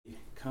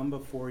come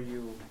before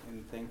you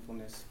in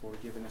thankfulness for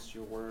giving us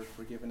your word,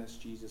 for giving us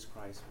Jesus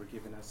Christ, for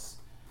giving us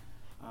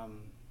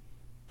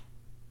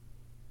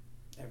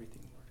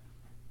everything, Lord.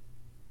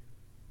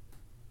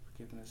 For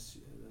giving us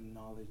the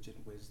knowledge and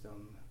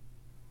wisdom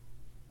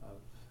of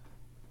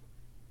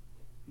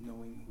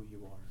knowing who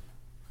you are.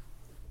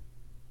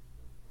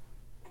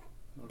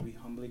 Lord, we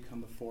humbly come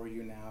before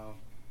you now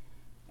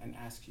and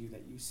ask you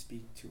that you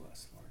speak to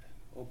us, Lord.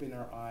 Open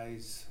our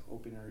eyes,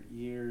 open our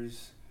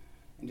ears,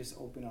 and just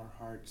open our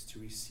hearts to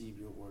receive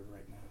your word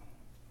right now.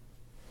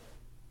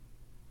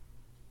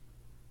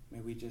 May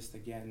we just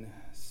again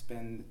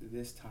spend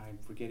this time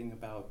forgetting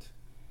about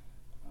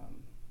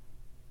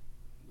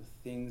the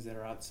things that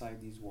are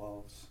outside these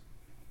walls.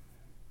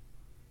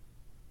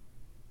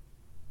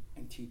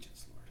 And teach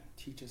us, Lord.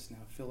 Teach us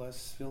now.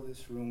 Fill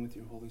this room with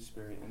your Holy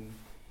Spirit and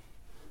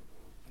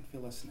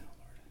fill us now,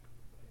 Lord.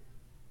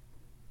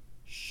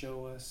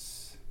 Show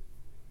us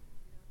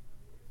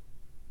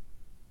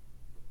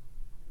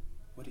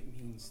what it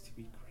means to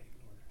be great,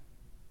 Lord,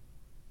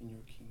 in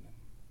your kingdom.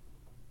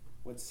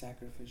 What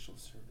sacrificial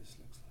service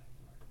looks like,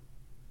 Lord.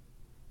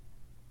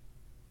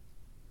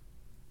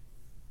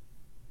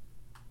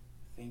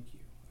 Thank you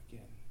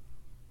again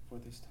for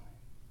this time.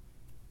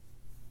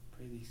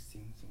 Pray these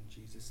things in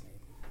Jesus' name.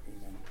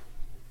 Amen.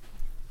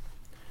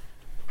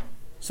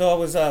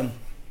 So as I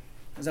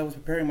was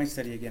preparing my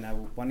study again, I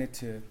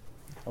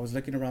was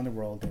looking around the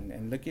world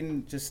and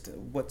looking just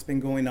what's been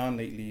going on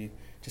lately,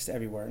 just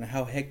everywhere, and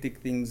how hectic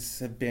things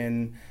have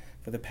been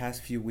for the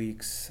past few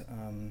weeks.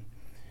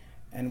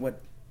 And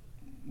what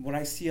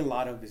I see a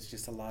lot of is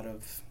just a lot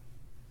of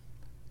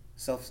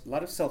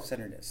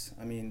self-centeredness.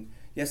 I mean,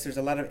 yes, there's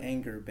a lot of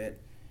anger, but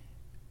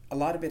a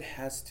lot of this anger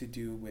has to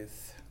do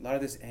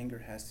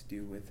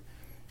with,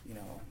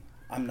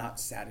 I'm not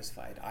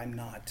satisfied. I'm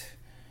not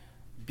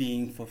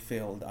being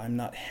fulfilled. I'm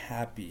not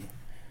happy.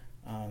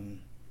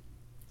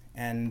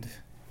 And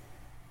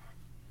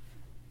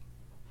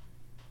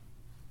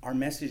our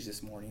message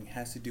this morning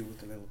has to do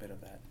with a little bit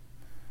of that.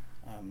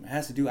 It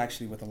has to do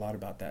actually with a lot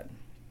about that.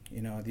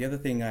 The other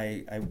thing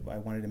I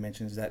wanted to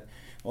mention is that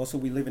also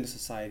we live in a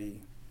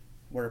society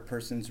where a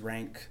person's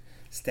rank,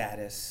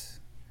 status,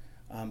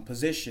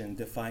 position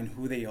define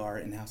who they are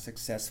and how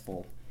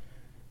successful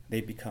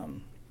they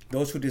become.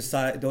 Those who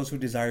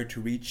desire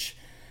to reach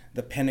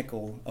the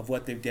pinnacle of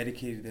what they've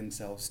dedicated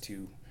themselves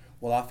to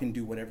will often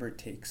do whatever it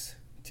takes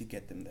to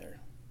get them there.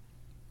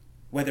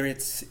 Whether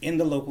it's in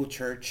the local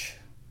church,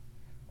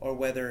 or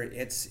whether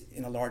it's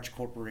in a large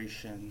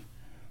corporation,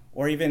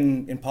 or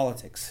even in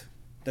politics,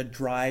 the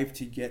drive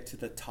to get to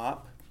the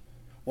top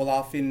will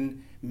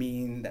often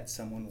mean that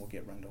someone will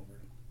get run over.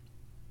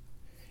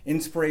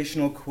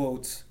 Inspirational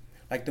quotes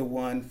like the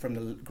one from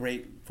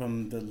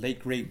the late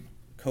great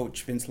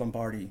coach Vince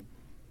Lombardi.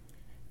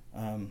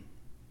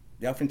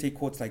 They often take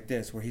quotes like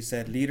this, where he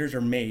said, "Leaders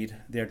are made,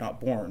 they are not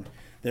born.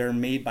 They are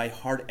made by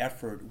hard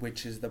effort,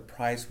 which is the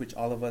price which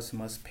all of us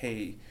must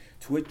pay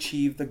to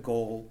achieve the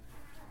goal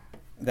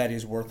that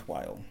is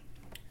worthwhile."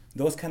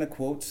 Those kind of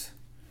quotes,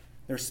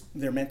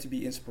 they're meant to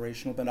be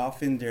inspirational, but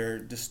often they're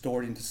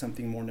distorted into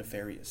something more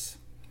nefarious.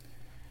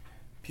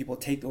 People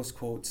take those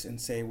quotes and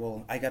say,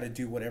 well, I got to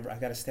do whatever, I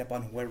got to step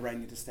on whoever I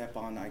need to step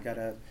on, I got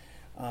to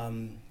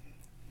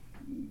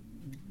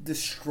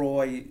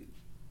destroy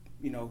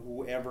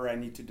whoever I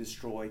need to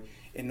destroy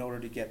in order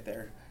to get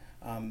there,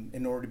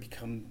 in order to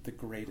become the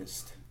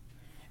greatest.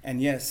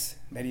 And yes,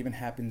 that even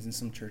happens in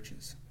some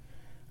churches.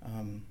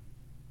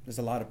 There's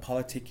a lot of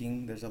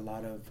politicking, there's a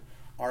lot of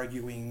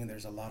arguing,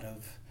 there's a lot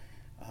of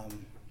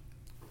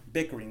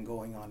bickering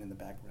going on in the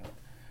background.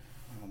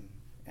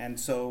 And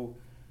so,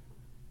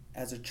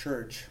 as a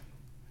church,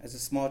 as a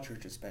small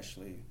church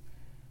especially,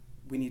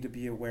 we need to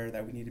be aware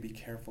that we need to be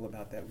careful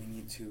about that. We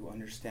need to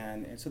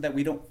understand, and so that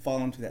we don't fall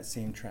into that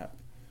same trap.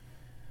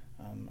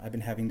 I've been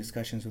having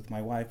discussions with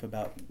my wife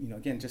about,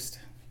 again, just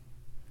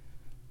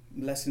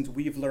lessons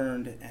we've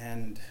learned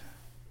and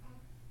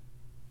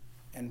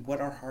what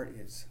our heart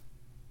is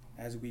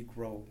as we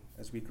grow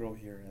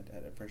here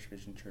at a Fresh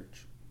Vision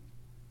Church.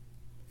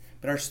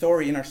 But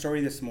in our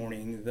story this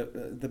morning,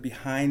 the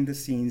behind the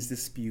scenes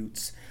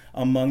disputes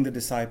among the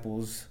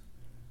disciples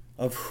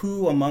of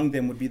who among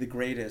them would be the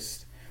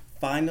greatest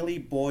finally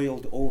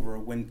boiled over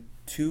when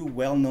two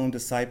well-known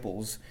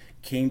disciples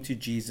came to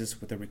Jesus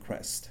with a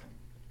request.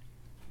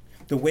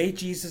 The way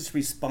Jesus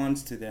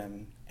responds to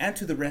them and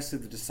to the rest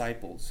of the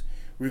disciples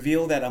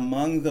reveal that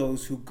among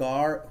those who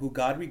God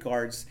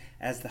regards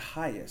as the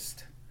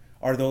highest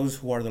are those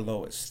who are the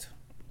lowest.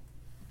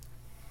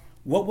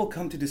 What we'll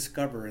come to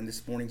discover in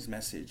this morning's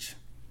message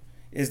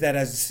is that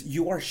as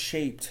you are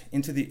shaped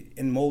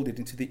and molded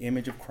into the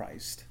image of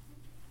Christ,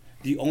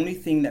 the only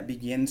thing that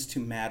begins to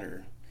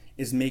matter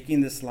is making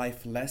this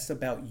life less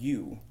about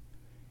you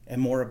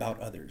and more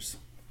about others.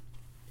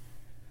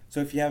 So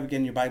if you have,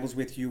 again, your Bibles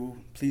with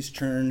you, please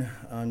turn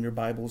your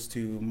Bibles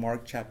to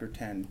Mark chapter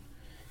 10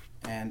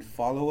 and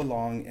follow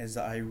along as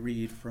I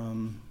read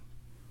from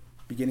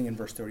beginning in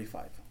verse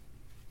 35.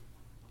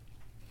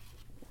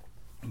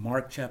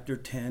 Mark chapter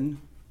 10,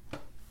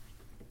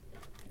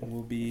 and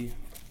we'll be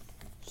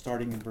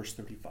starting in verse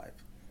 35.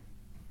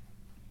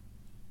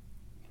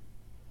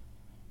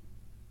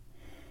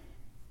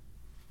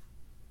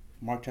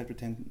 Mark chapter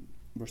 10,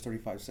 verse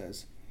 35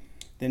 says,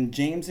 Then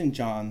James and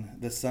John,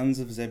 the sons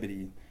of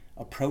Zebedee,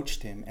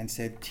 approached him and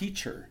said,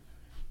 Teacher,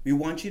 we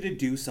want you to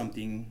do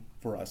something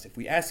for us if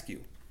we ask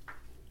you.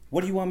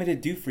 What do you want me to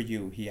do for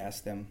you? He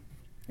asked them.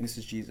 And this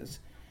is Jesus.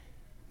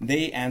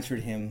 They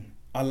answered him,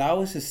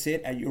 Allow us to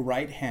sit at your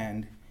right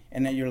hand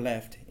and at your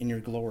left in your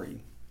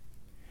glory.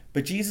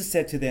 But Jesus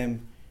said to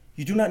them,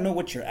 You do not know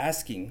what you're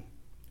asking.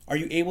 Are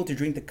you able to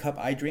drink the cup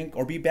I drink,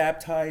 or be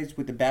baptized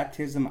with the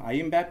baptism I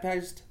am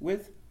baptized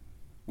with?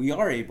 We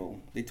are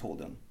able, they told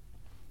him.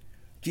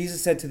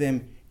 Jesus said to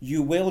them,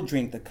 You will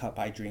drink the cup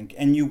I drink,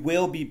 and you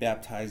will be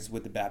baptized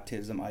with the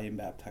baptism I am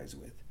baptized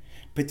with.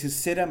 But to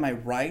sit at my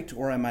right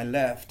or at my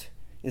left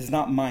is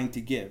not mine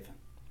to give.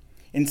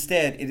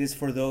 Instead, it is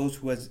for those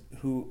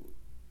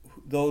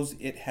those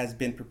it has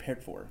been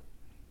prepared for.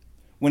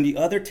 When the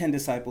other 10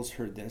 disciples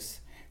heard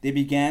this, they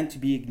began to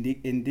be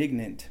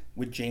indignant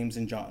with James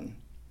and John.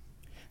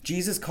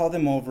 Jesus called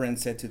them over and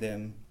said to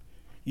them,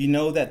 You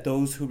know that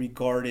those who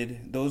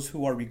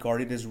are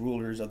regarded as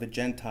rulers of the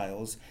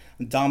Gentiles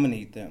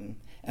dominate them,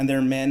 and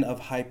their men of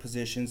high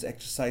positions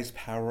exercise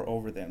power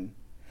over them.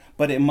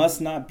 But it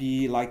must not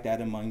be like that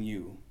among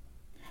you.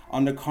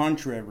 On the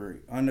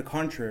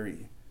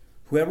contrary,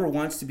 whoever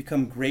wants to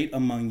become great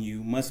among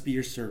you must be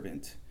your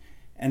servant,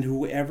 and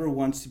whoever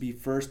wants to be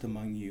first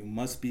among you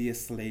must be a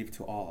slave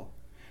to all.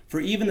 For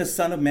even the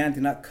Son of Man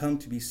did not come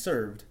to be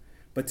served,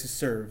 but to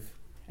serve,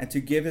 and to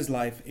give his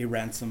life a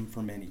ransom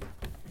for many.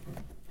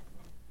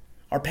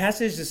 Our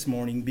passage this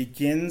morning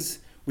begins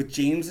with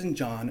James and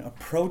John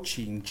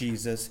approaching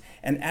Jesus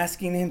and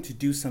asking him to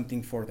do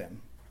something for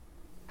them.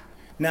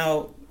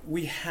 Now,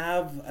 we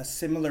have a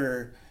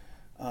similar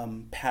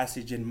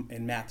passage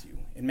in Matthew.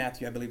 In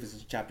Matthew, I believe this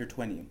is chapter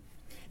 20.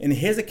 In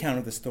his account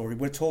of the story,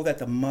 we're told that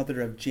the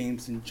mother of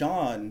James and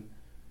John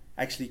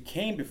actually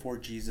came before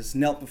Jesus,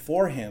 knelt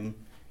before him,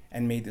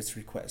 and made this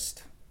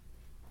request.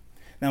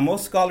 Now,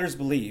 most scholars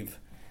believe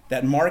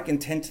that Mark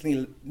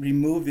intentionally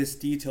removed this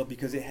detail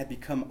because it had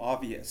become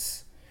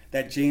obvious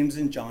that James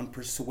and John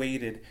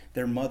persuaded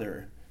their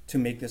mother to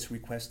make this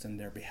request on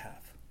their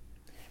behalf.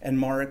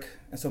 And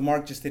so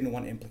Mark just didn't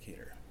want to implicate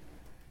her.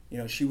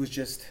 She was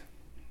just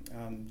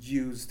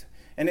used,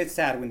 and it's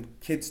sad when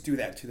kids do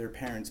that to their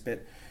parents,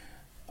 but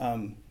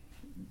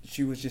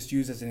she was just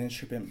used as an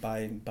instrument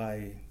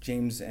by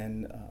James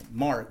and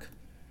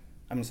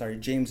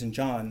James and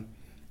John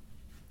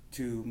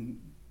to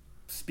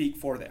speak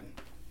for them,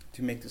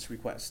 to make this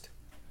request.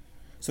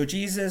 So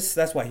Jesus,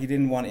 that's why he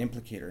didn't want to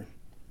implicate her.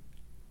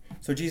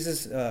 So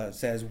Jesus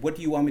says, What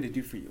do you want me to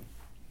do for you?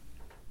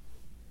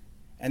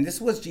 And this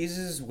was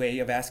Jesus' way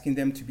of asking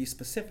them to be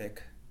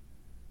specific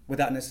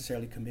without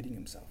necessarily committing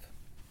himself.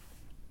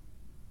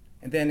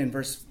 And then in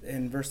verse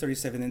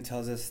 37, it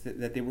tells us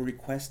that they were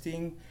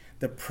requesting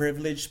the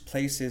privileged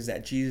places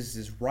at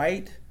Jesus'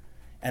 right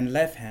and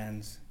left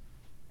hands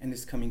in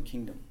his coming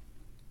kingdom.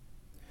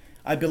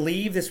 I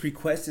believe this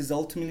request is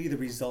ultimately the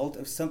result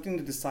of something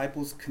the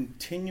disciples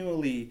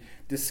continually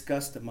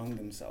discussed among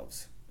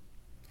themselves.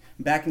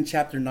 Back in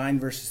chapter 9,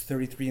 verses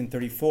 33 and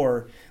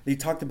 34, they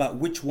talked about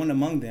which one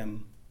among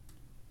them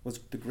was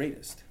the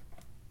greatest.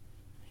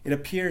 It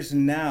appears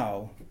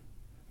now,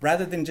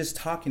 rather than just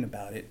talking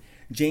about it,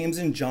 James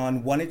and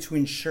John wanted to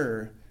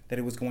ensure that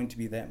it was going to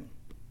be them.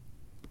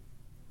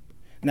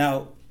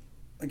 Now,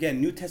 again,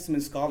 New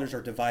Testament scholars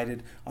are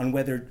divided on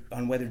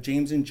whether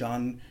James and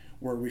John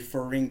were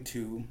referring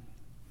to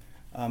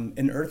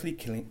an earthly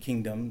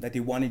kingdom that they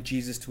wanted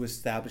Jesus to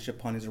establish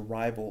upon his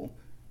arrival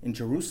in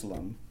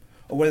Jerusalem,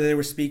 or whether they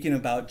were speaking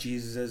about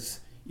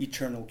Jesus'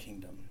 eternal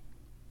kingdom.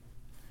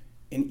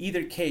 In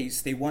either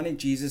case, they wanted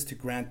Jesus to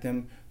grant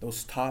them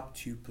those top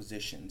two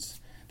positions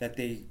that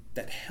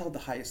held the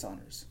highest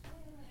honors.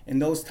 In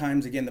those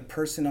times, again, the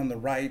person on the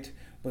right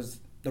was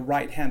the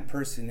right-hand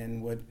person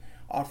and would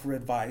offer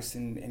advice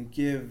and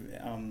give,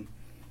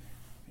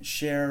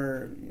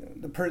 share.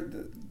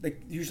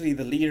 Usually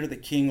the leader, the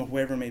king, or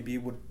whoever it may be,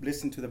 would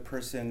listen to the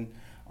person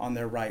on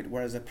their right,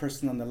 whereas the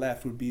person on the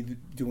left would be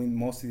doing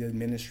most of the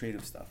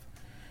administrative stuff.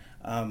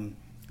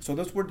 So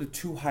those were the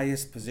two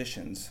highest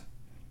positions,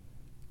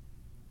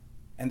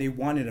 and they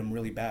wanted them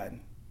really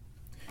bad.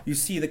 You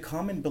see, the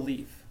common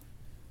belief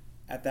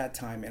at that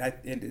time,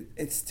 and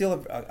it's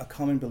still a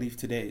common belief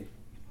today,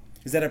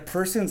 is that a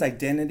person's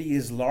identity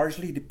is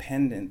largely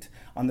dependent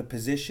on the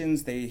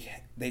positions they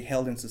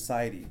held in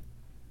society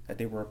that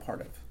they were a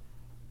part of.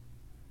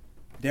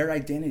 Their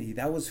identity,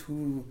 that was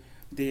who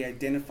they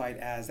identified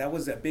as. That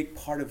was a big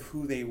part of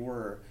who they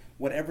were,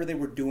 whatever they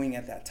were doing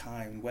at that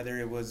time, whether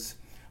it was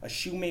a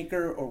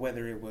shoemaker or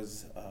whether it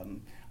was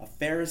a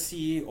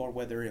Pharisee or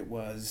whether it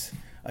was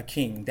a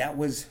king. That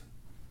was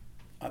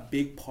a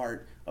big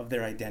part of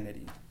their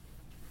identity,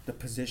 the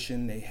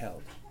position they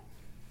held.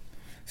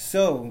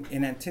 So,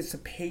 in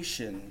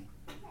anticipation,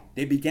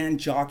 they began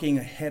jockeying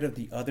ahead of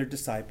the other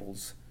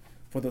disciples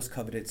for those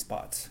coveted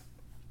spots.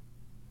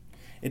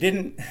 It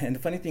didn't, and the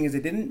funny thing is,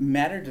 it didn't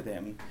matter to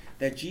them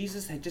that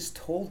Jesus had just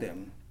told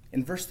them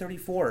in verse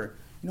 34,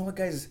 you know what,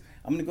 guys,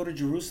 I'm going to go to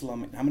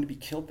Jerusalem and I'm going to be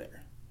killed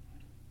there.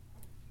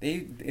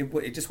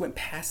 It just went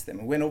past them.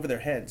 It went over their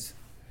heads.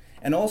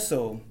 And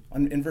also,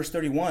 in verse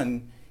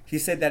 31, he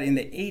said that in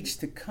the age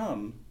to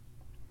come,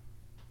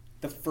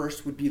 the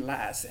first would be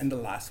last and the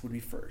last would be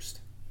first.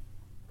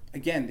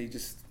 Again,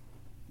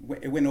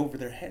 it went over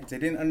their heads. They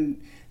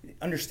didn't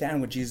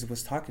understand what Jesus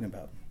was talking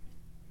about.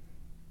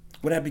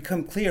 What had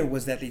become clear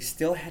was that they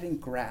still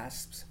hadn't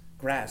grasped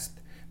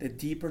the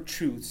deeper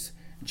truths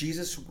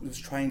Jesus was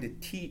trying to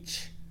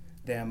teach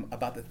them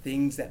about the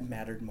things that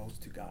mattered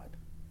most to God.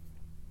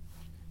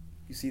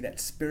 You see, that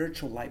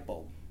spiritual light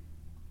bulb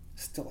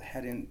still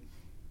hadn't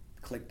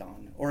clicked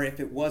on. Or if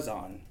it was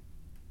on,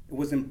 it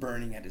wasn't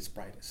burning at its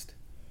brightest.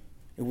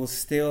 It was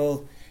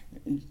still,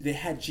 they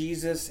had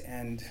Jesus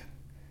and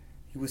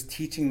he was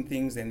teaching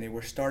things, and they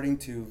were starting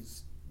to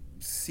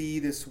see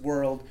this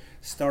world,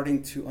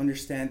 starting to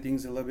understand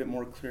things a little bit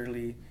more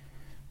clearly.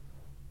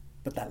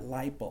 But that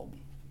light bulb,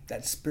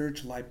 that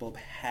spiritual light bulb,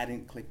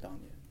 hadn't clicked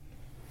on yet.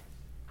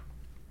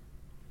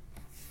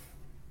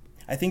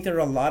 I think there are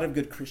a lot of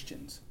good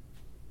Christians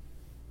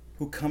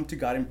who come to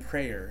God in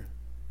prayer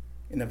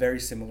in a very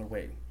similar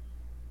way.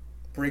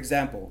 For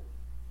example,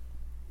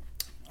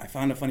 I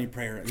found a funny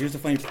prayer. Here's a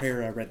funny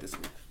prayer I read this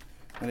week.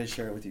 I'm going to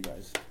share it with you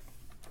guys.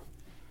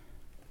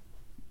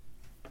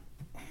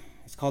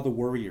 It's called the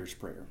Warrior's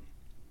Prayer.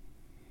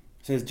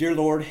 It says, "Dear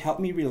Lord, help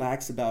me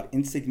relax about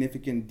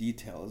insignificant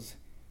details.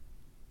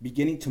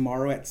 Beginning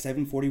tomorrow at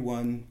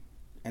 7:41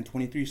 and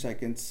 23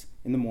 seconds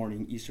in the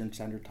morning, Eastern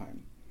Standard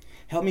Time.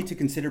 Help me to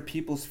consider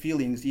people's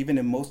feelings, even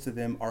if most of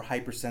them are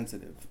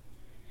hypersensitive.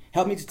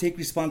 Help me to take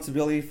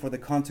responsibility for the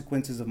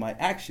consequences of my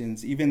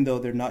actions, even though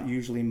they're not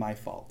usually my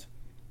fault.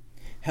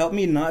 Help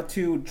me not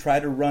to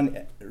try to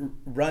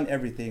run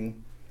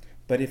everything,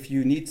 but if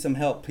you need some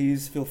help,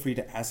 please feel free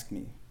to ask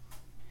me.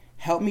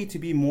 Help me to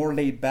be more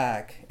laid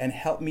back, and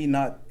help me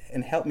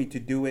to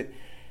do it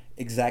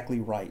exactly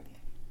right.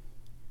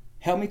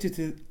 Help me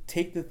to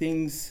take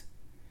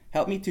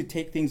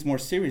things more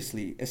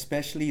seriously,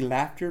 especially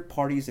laughter,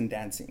 parties, and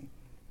dancing.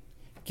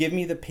 Give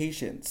me the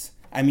patience,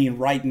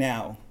 right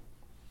now.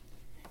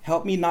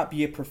 Help me not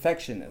be a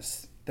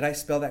perfectionist." Did I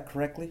spell that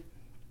correctly?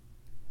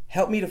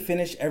 Help me to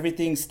finish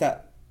everything.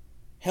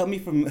 Help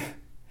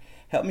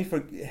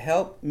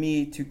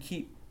me to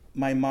keep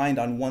my mind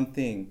on one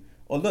thing.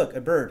 Oh, look,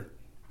 a bird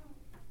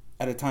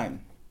at a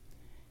time.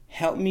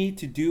 Help me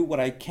to do what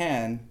I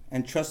can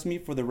and trust me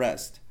for the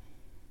rest.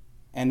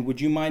 And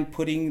would you mind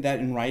putting that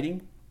in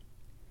writing?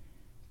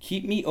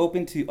 Keep me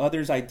open to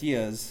others'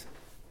 ideas,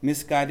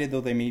 misguided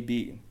though they may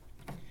be.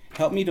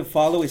 Help me to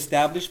follow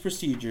established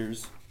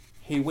procedures.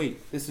 Hey,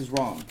 wait, this is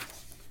wrong.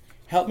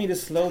 Help me to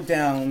slow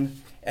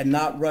down and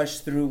not rush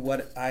through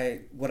what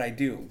I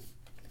do.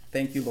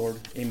 Thank you, Lord.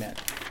 Amen.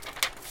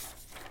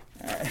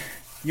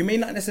 You may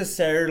not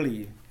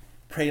necessarily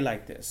pray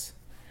like this,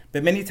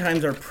 but many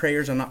times our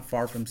prayers are not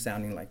far from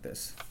sounding like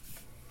this.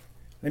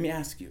 Let me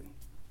ask you,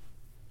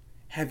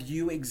 have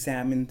you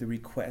examined the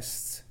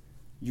requests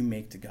you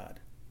make to God?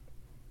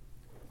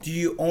 Do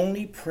you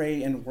only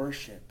pray and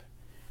worship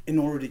in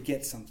order to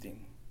get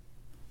something?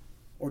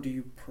 Or do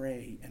you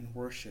pray and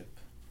worship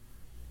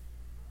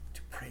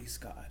to praise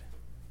God,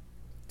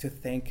 to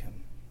thank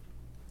Him?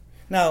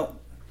 Now,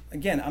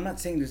 again, I'm not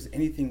saying there's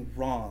anything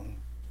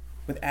wrong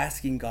with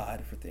asking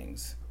God for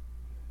things.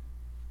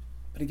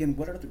 But again,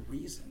 what are the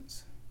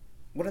reasons?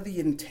 What are the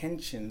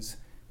intentions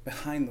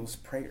behind those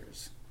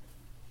prayers?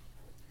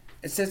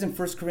 It says in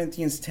 1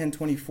 Corinthians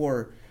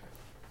 10:24,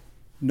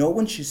 "No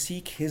one should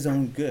seek his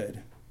own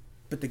good,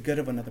 but the good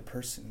of another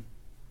person."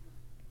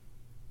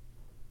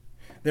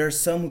 There are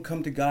some who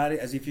come to God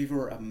as if he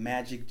were a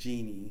magic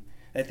genie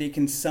that they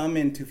can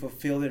summon to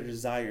fulfill their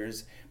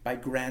desires by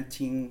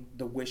granting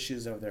the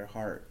wishes of their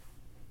heart.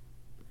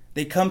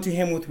 They come to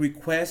him with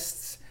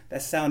requests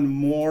that sound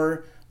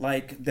more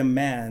like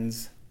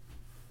demands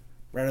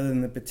rather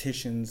than the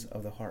petitions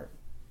of the heart.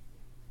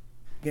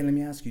 Again, let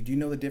me ask you, do you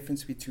know the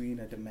difference between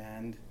a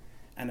demand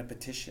and a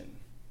petition?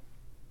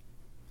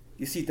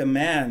 You see,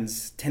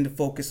 demands tend to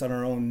focus on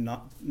our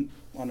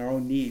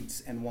own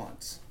needs and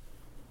wants,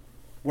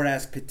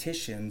 whereas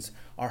petitions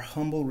are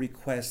humble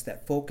requests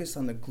that focus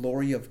on the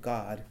glory of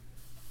God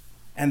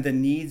and the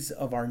needs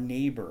of our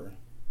neighbor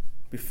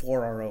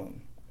before our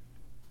own.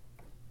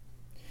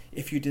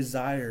 If you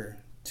desire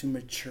to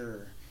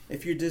mature,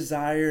 if you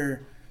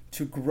desire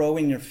to grow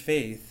in your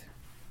faith,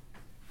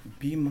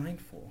 be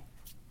mindful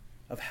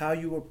of how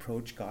you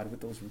approach God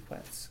with those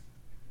requests.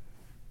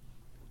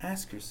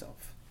 Ask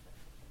yourself,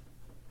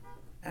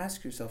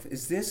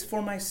 is this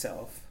for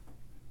myself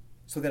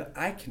so that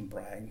I can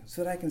brag,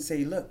 so that I can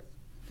say, look,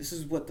 this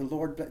is what the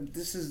Lord,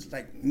 this is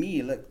like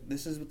me, look,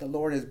 this is what the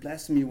Lord has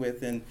blessed me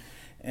with, and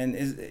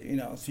is,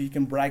 so you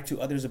can brag to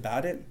others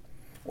about it?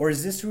 Or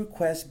is this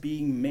request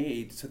being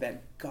made so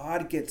that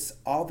God gets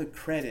all the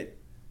credit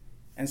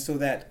and so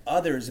that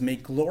others may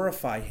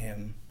glorify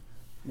him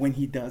when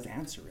he does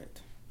answer it?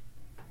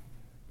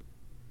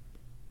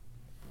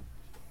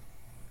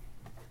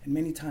 And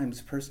many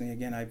times, personally,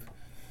 again, I've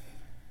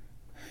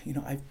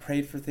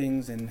prayed for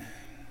things, and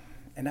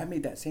I've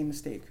made that same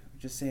mistake,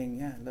 just saying,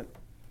 yeah, look,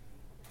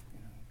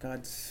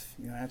 God's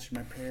answered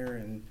my prayer,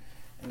 and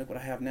look what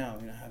I have now.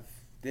 I have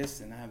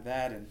this and I have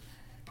that, and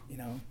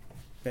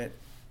but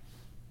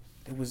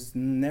there was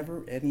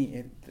never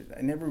any.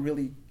 I never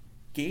really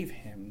gave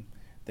him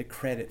the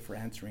credit for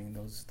answering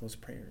those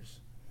prayers.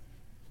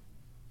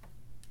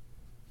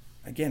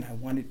 Again, I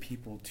wanted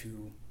people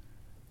to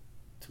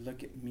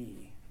look at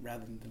me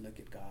rather than to look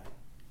at God.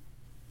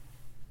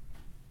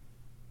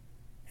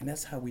 And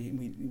that's how we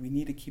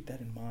need to keep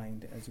that in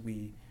mind as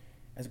we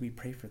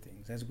pray for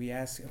things, as we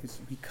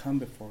come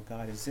before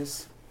God. Is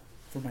this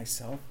for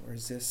myself, or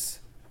is this,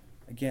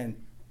 again,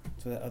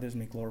 so that others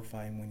may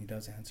glorify him when he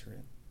does answer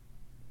it?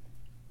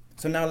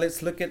 So now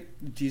let's look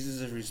at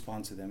Jesus'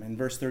 response to them. In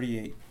verse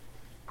 38,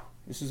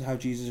 this is how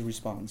Jesus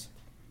responds.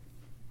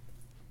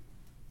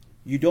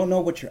 You don't know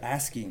what you're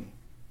asking.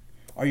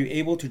 Are you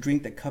able to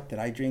drink the cup that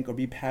I drink, or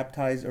be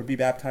baptized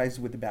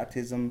with the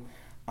baptism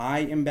I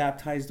am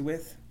baptized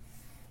with?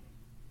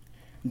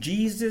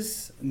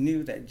 Jesus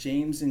knew that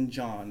James and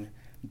John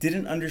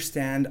didn't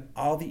understand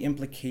all the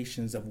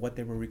implications of what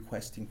they were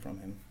requesting from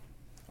him,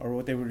 or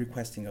what they were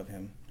requesting of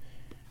him.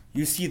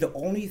 You see, the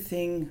only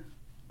thing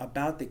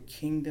about the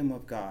kingdom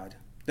of God,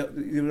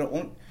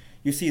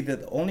 you see that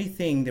the only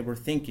thing they were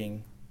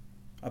thinking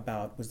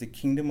about was the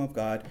kingdom of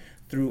God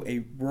through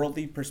a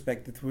worldly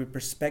perspective, through a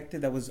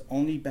perspective that was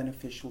only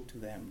beneficial to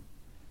them.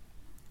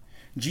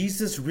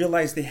 Jesus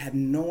realized they had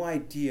no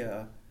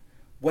idea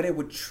what it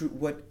would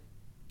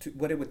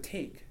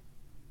take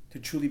to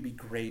truly be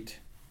great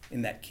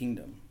in that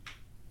kingdom.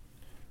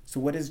 So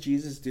what does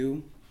Jesus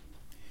do?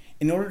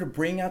 In order to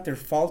bring out their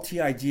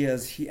faulty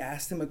ideas, he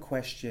asked them a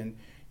question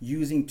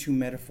using two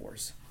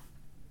metaphors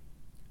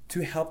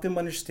to help them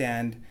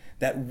understand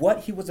that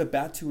what he was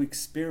about to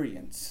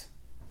experience,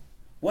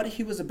 what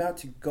he was about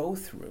to go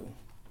through,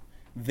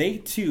 they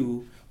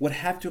too would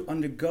have to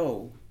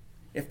undergo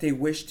if they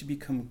wished to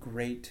become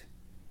great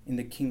in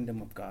the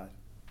kingdom of God.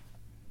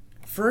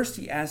 First,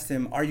 he asked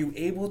them, are you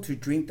able to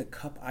drink the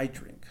cup I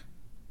drink?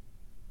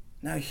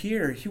 Now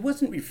here, he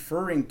wasn't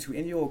referring to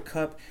any old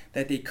cup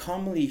that they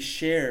commonly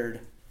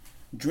shared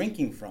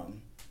drinking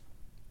from.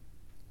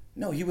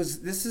 No,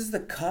 this is the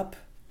cup.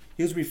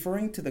 He was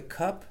referring to the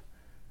cup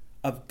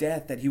of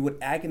death that he would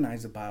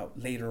agonize about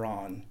later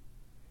on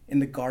in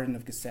the Garden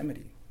of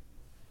Gethsemane.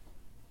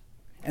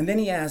 And then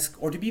he asked,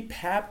 or to be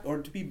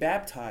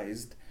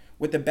baptized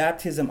with the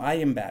baptism I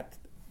am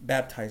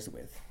baptized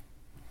with.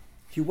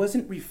 He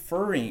wasn't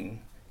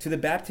referring to the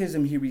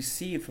baptism he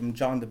received from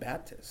John the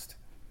Baptist.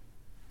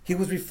 He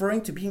was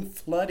referring to being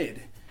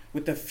flooded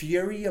with the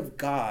fury of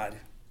God,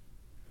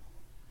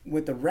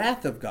 with the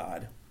wrath of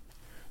God,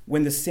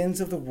 when the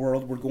sins of the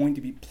world were going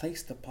to be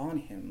placed upon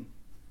him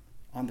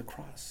on the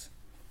cross.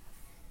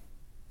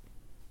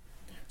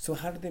 So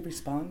how did they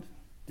respond?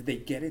 Did they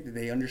get it? Did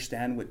they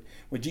understand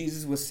what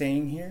Jesus was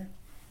saying here?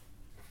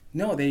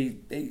 No, they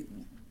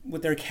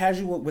with a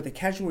casual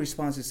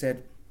response, they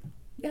said,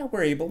 yeah,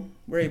 we're able.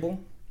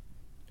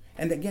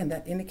 And again,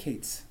 that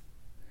indicates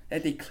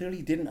that they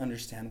clearly didn't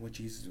understand what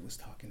Jesus was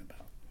talking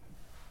about.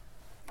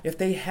 If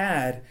they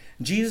had,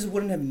 Jesus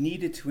wouldn't have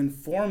needed to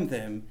inform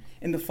them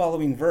in the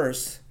following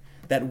verse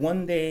that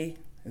one day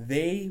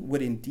they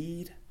would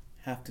indeed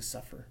have to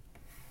suffer.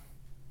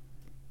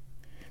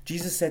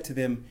 Jesus said to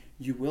them,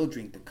 you will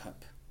drink the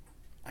cup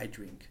I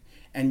drink,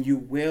 and you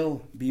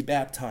will be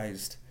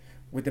baptized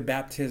with the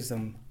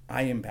baptism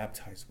I am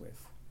baptized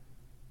with.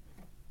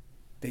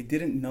 They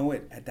didn't know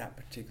it at that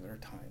particular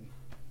time.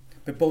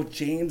 But both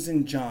James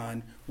and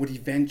John would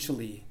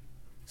eventually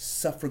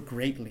suffer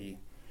greatly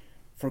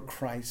for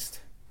Christ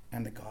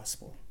and the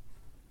gospel.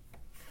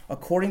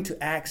 According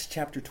to Acts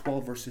chapter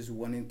 12, verses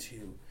 1 and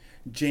 2,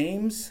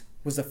 James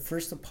was the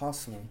first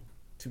apostle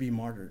to be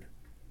martyred.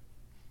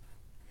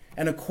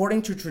 And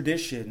according to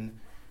tradition,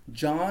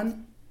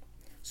 John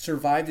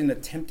survived an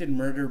attempted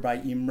murder by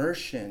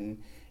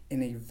immersion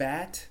in a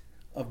vat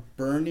of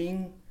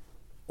burning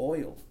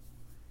oil.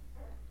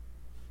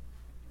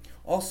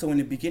 Also, in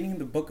the beginning of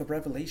the book of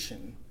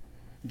Revelation,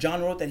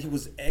 John wrote that he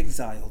was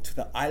exiled to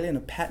the island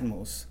of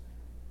Patmos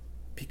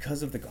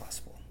because of the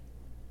gospel.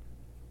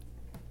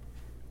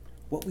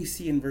 What we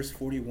see in verse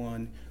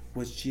 41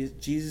 was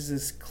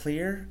Jesus'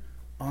 clear,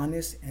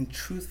 honest, and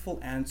truthful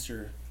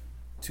answer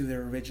to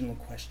their original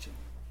question.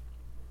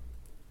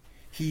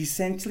 He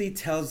essentially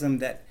tells them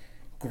that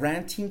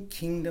granting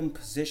kingdom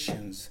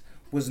positions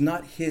was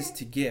not his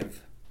to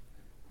give,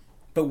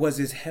 but was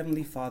his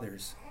heavenly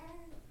Father's.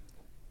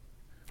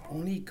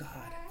 Only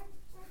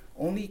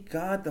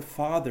God the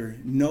Father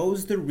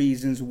knows the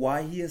reasons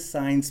why he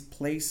assigns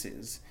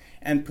places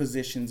and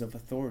positions of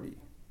authority.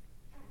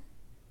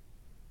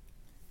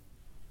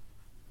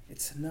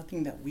 It's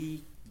nothing that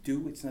we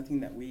do, it's nothing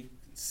that we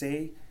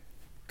say.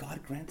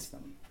 God grants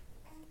them.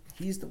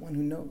 He's the one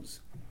who knows.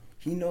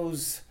 He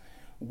knows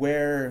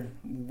where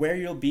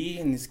you'll be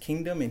in his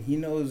kingdom, and he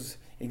knows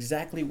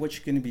exactly what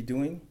you're going to be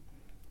doing.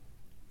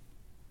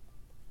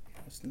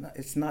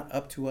 It's not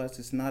up to us.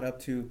 It's not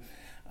up to.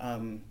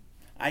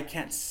 I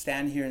can't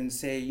stand here and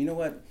say, you know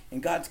what,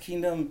 in God's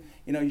kingdom,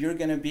 you're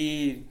going to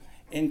be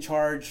in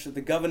charge,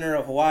 the governor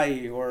of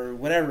Hawaii or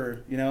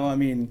whatever.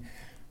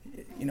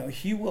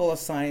 He will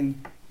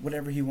assign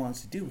whatever he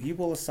wants to do. He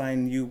will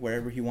assign you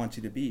wherever he wants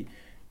you to be,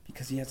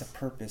 because he has a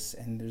purpose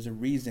and there's a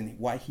reason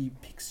why he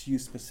picks you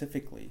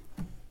specifically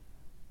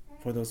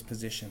for those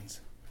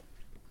positions.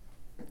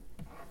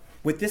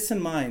 With this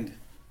in mind,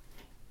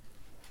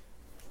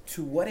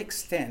 to what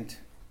extent,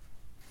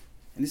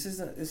 and this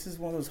is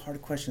one of those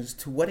hard questions,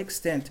 to what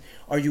extent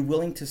are you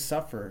willing to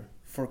suffer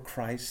for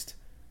Christ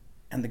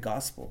and the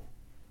gospel?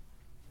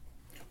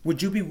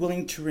 Would you be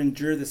willing to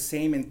endure the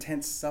same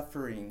intense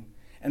suffering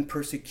and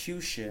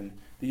persecution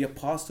the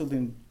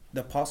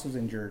apostles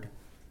endured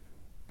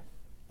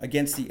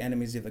against the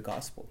enemies of the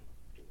gospel?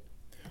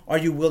 Are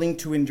you willing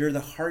to endure the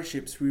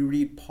hardships we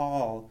read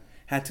Paul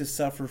had to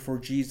suffer for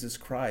Jesus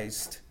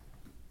Christ?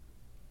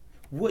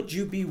 Would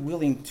you be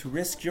willing to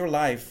risk your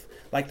life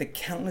like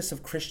countless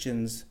of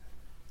Christians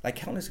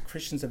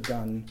have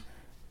done,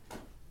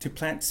 to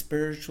plant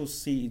spiritual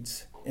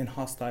seeds in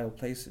hostile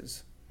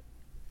places?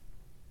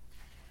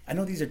 I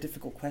know these are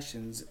difficult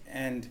questions,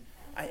 and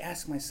I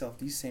ask myself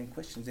these same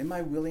questions. Am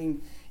I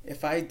willing,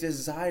 if I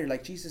desire,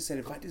 like Jesus said,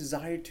 if I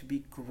desire to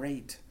be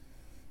great,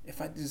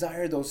 if I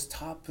desire those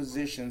top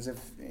positions, if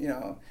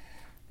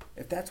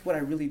that's what I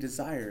really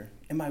desire,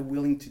 am I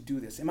willing to do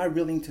this? Am I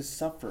willing to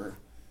suffer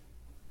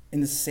in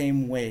the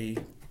same way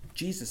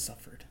Jesus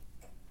suffered?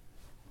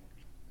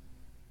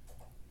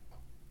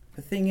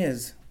 The thing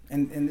is,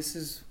 and this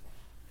is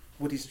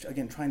what he's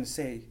again trying to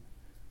say,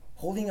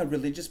 holding a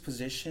religious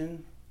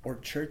position or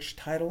church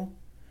title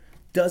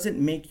doesn't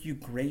make you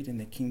great in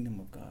the kingdom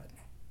of God.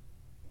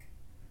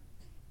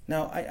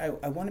 Now,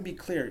 I want to be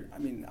clear.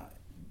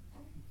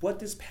 What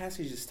this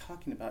passage is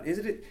talking about,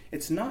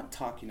 it's not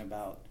talking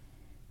about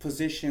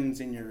positions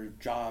in your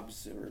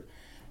jobs or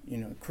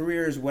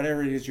careers,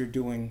 whatever it is you're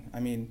doing.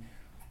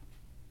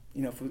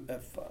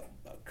 If a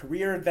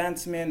career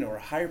advancement or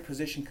a higher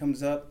position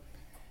comes up,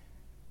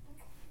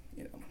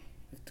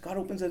 if God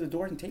opens the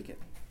door, and take it.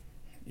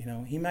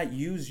 He might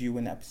use you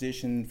in that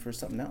position for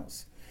something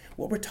else.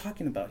 What we're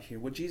talking about here,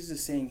 what Jesus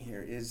is saying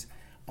here, is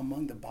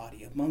among the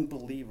body, among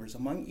believers,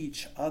 among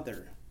each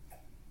other.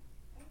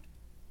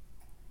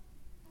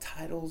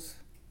 Titles,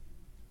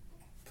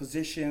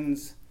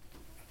 positions,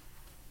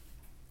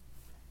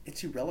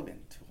 it's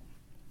irrelevant to them.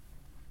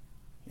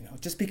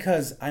 Just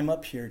because I'm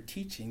up here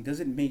teaching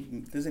doesn't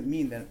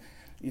mean that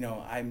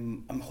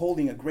I'm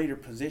holding a greater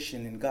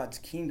position in God's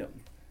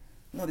kingdom.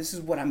 No, this is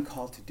what I'm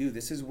called to do.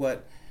 This is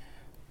what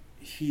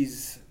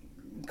he's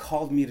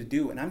called me to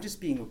do, and I'm just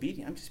being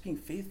obedient. I'm just being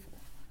faithful.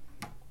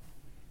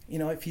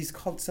 If he's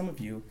called some of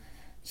you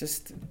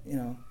just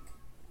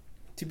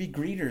to be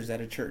greeters at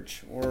a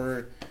church,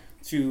 or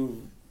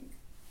to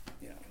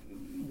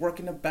work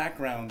in the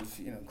background,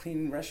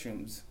 cleaning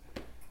restrooms,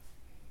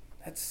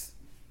 that's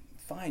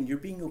fine. You're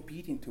being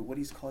obedient to what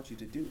he's called you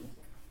to do.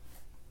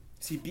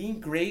 See, being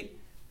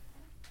great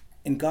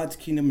in God's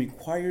kingdom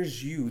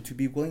requires you to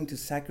be willing to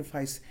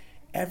sacrifice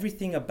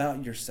everything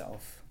about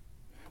yourself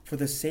for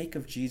the sake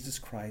of Jesus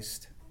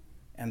Christ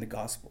and the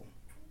gospel.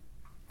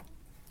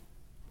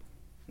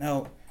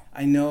 Now,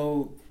 I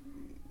know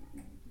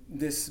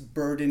this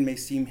burden may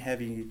seem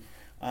heavy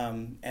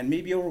and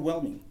maybe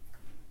overwhelming,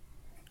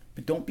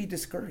 but don't be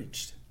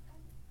discouraged.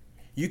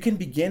 You can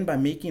begin by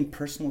making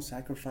personal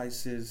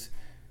sacrifices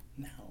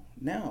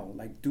now,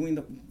 by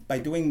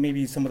doing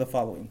maybe some of the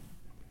following.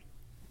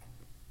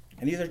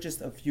 And these are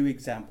just a few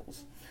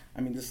examples.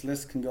 This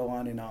list can go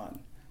on and on.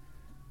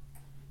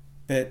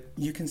 But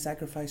you can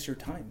sacrifice your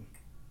time.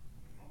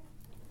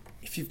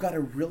 If you've got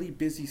a really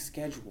busy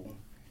schedule,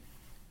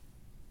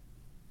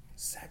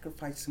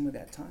 sacrifice some of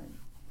that time.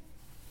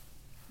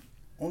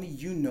 Only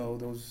you know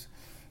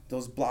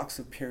those blocks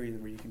of period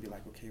where you can be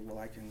like, okay, well,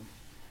 I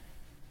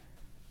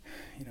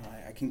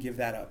can give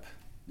that up.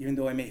 Even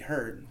though it may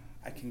hurt,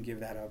 I can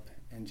give that up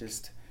and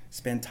just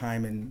spend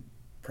time in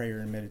prayer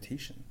and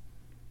meditation.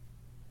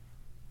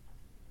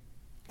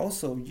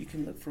 Also, you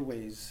can look for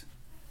ways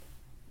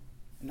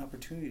and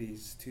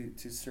opportunities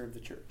to serve the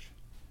church.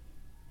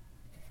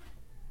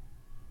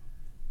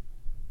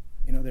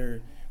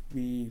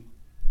 We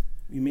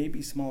may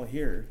be small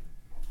here,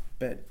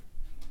 but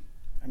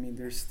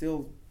there's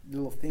still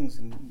little things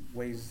and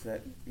ways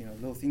that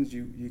little things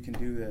you can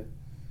do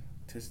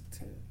to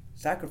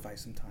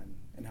sacrifice some time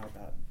and help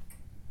out.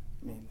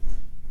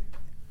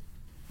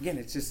 Again,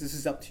 this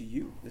is up to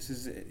you. This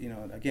is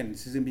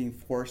this isn't being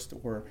forced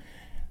or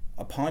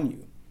upon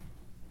you.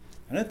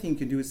 Another thing you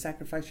can do is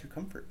sacrifice your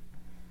comfort.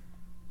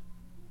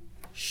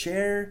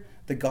 Share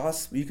the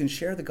gospel. You can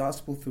share the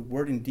gospel through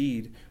word and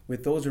deed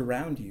with those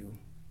around you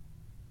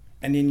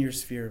and in your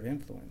sphere of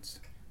influence.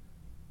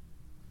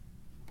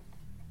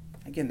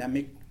 Again, that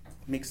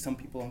makes some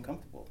people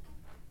uncomfortable.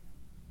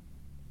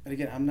 But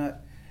again, I'm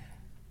not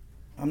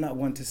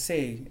one to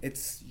say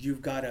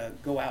you've got to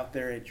go out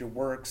there at your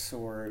works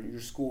or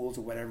your schools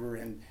or whatever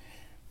and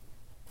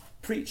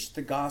preach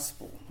the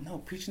gospel. No,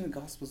 preaching the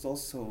gospel is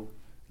also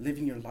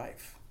living your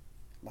life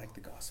like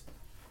the gospel.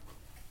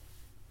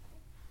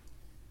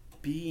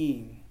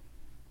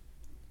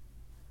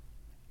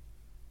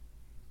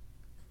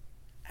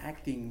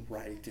 Acting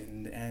right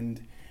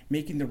and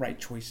making the right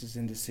choices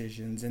and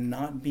decisions and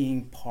not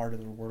being part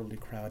of the worldly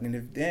crowd. And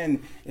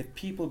if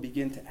people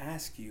begin to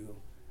ask you,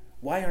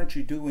 why aren't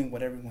you doing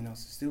what everyone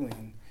else is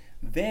doing?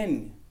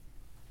 Then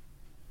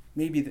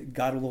maybe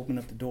God will open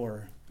up the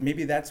door.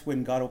 Maybe that's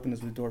when God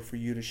opens the door for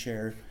you to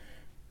share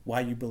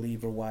why you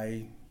believe or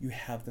why you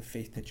have the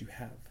faith that you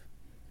have.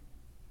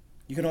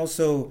 You can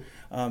also,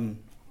 what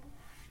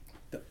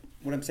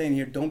I'm saying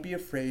here, don't be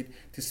afraid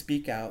to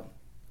speak out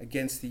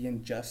against the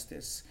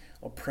injustice,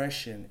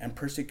 oppression, and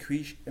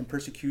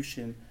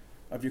persecution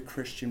of your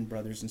Christian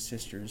brothers and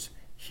sisters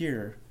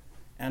here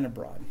and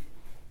abroad.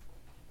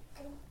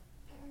 A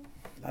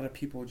lot of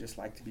people just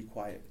like to be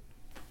quiet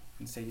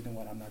and say, you know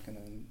what, I'm not going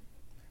to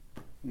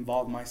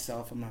involve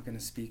myself. I'm not going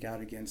to speak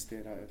out against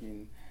it. I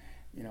mean,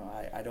 you know,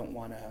 I don't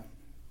want to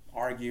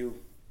argue.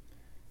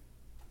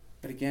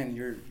 But again,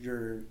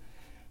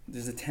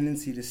 there's a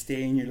tendency to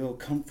stay in your little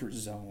comfort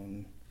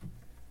zone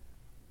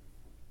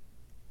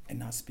and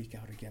not speak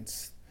out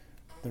against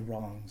the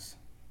wrongs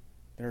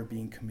that are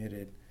being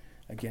committed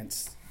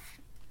against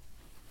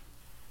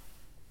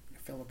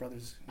your fellow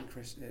brothers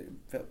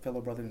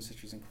and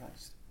sisters in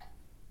Christ.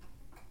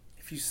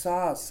 If you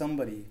saw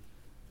somebody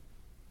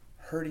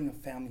hurting a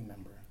family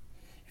member,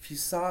 if you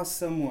saw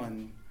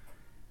someone,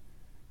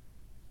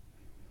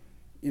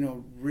 you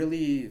know,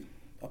 really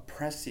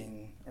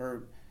oppressing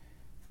or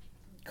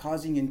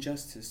causing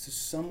injustice to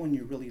someone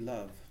you really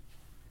love,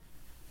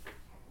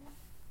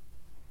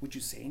 would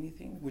you say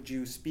anything? Would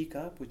you speak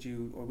up? Would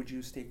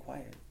you stay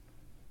quiet?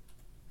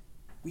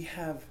 We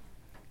have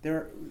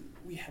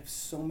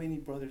so many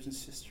brothers and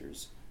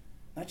sisters,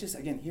 not just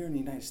again here in the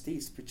United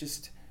States, but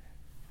just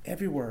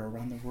everywhere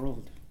around the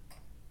world,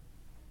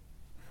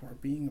 who are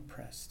being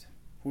oppressed,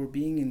 who are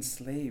being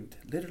enslaved,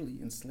 literally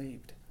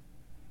enslaved.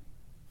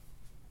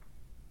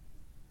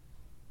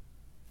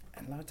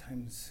 And a lot of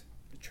times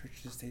the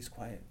church just stays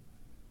quiet.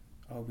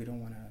 Oh, we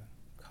don't want to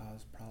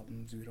cause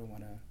problems. We don't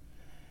want to,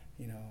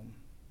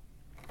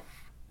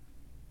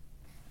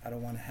 I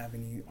don't want to have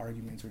any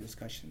arguments or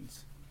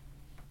discussions.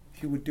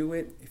 If you would do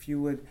it, if you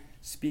would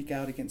speak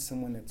out against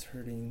someone that's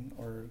hurting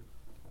or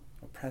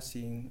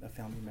oppressing a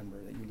family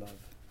member that you love,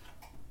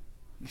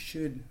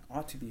 you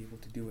ought to be able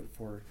to do it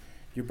for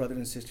your brothers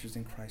and sisters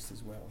in Christ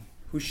as well,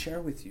 who share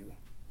with you,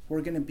 who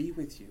are going to be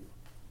with you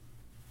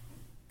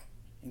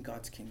in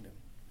God's kingdom.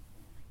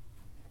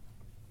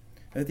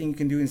 Another thing you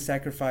can do is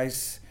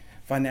sacrifice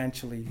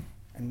financially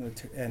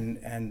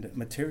and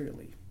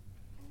materially.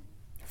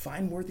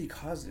 Find worthy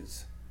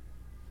causes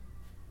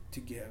to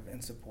give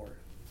and support.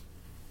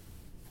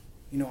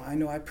 I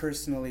know I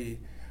personally,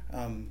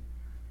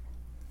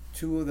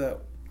 two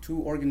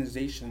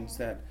organizations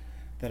that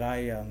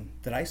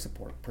I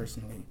support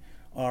personally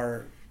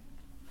are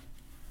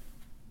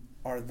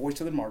Voice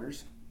of the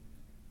Martyrs.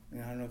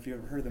 And I don't know if you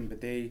ever heard of them,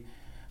 but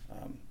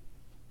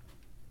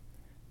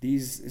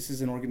this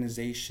is an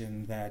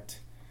organization that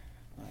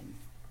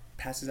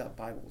passes out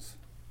Bibles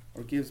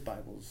or gives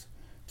Bibles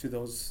to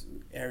those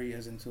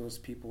areas and to those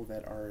people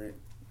that are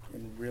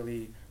in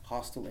really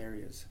hostile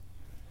areas.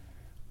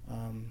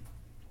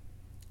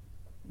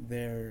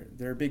 They're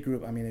a big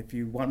group. I mean, if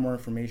you want more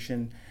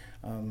information,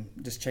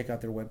 just check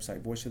out their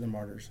website, Voice of the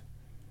Martyrs.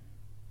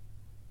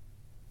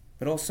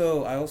 But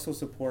I also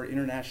support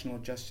International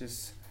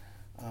Justice,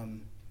 I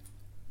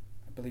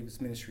believe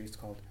its ministry is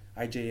called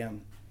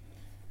IJM,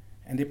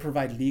 and they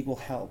provide legal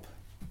help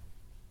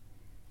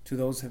to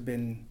those who have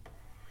been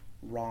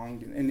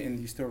wronged in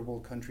these third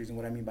world countries. And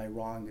what I mean by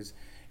wronged is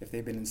if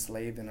they've been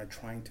enslaved and are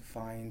trying to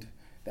find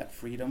that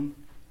freedom.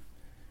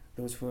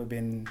 Those who have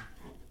been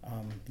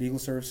legal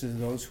services,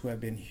 those who have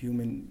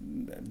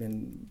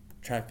been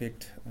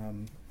trafficked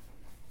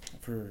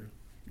for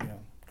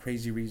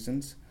crazy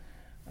reasons,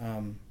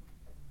 and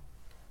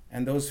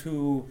those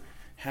who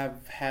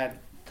have had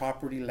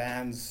property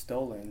lands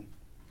stolen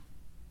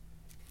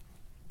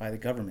by the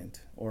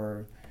government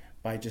or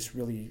by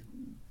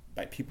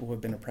people who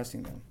have been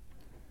oppressing them.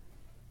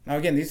 Now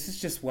again, this is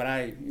just what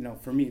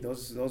for me,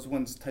 those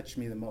ones touch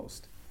me the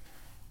most.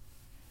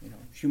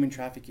 Human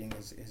trafficking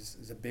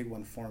is a big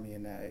one for me,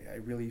 and I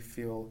really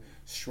feel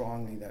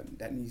strongly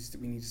that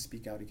we need to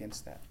speak out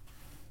against that.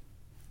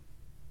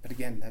 But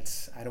again,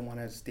 I don't want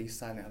to stay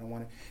silent. I don't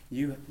want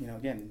to,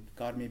 again,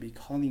 God may be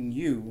calling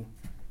you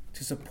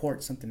to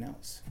support something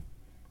else.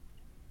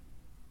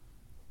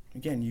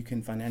 Again, you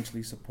can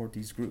financially support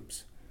these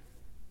groups.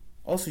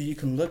 Also, you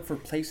can look for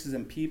places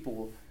and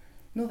people,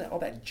 that all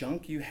that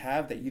junk you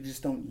have that you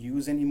just don't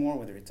use anymore,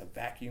 whether it's a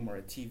vacuum or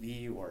a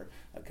TV or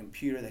a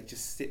computer that's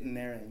just sitting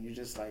there and you're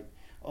just like,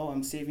 oh,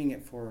 I'm saving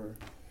it for,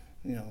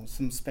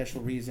 some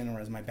special reason or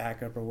as my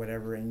backup or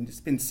whatever, and it's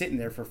been sitting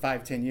there for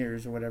 5-10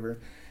 years or whatever,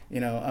 you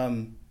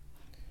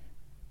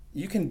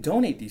can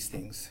donate these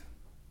things,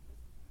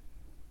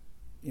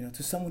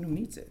 to someone who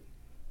needs it.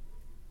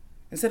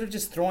 Instead of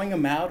just throwing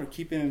them out or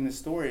keeping them in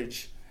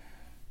storage,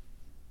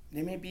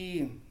 they may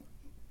be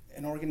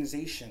an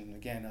organization,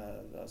 again,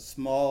 a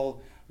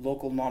small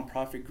local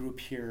nonprofit group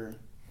here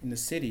in the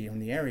city or in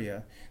the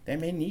area that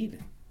may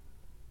need,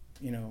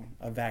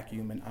 a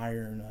vacuum, an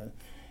iron,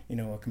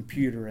 a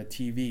computer, a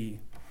TV.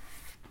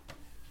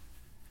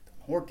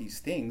 Don't hoard these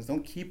things.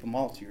 Don't keep them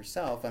all to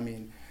yourself. I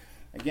mean,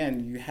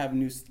 again, you have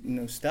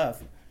new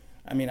stuff.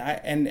 I mean,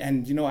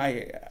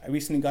 I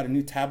recently got a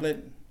new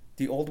tablet.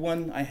 The old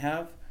one I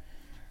have,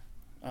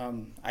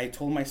 I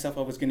told myself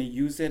I was going to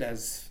use it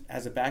as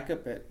a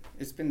backup, but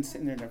it's been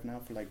sitting there now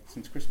for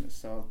since Christmas.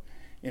 So,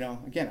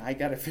 again, I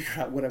got to figure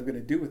out what I'm going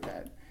to do with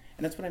that.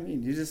 And that's what I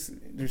mean.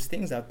 There's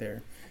things out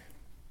there,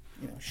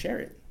 share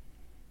it.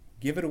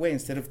 Give it away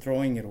instead of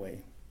throwing it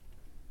away.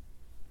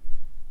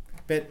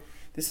 But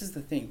this is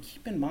the thing.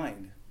 Keep in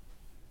mind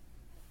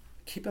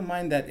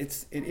that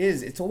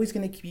it's always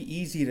going to be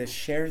easy to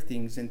share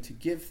things and to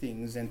give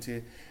things and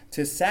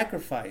to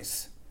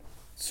sacrifice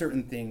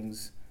certain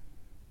things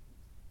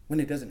when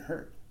it doesn't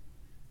hurt.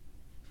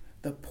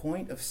 The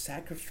point of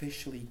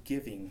sacrificially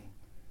giving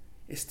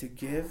is to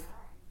give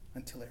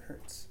until it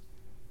hurts.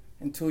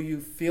 Until you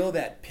feel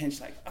that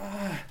pinch,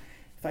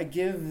 if I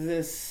give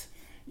this,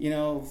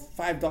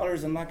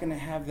 $5, I'm not going to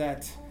have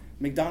that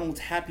McDonald's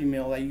Happy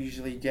Meal I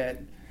usually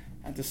get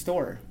at the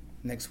store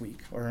next week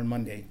or on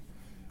Monday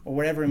or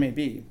whatever it may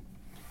be.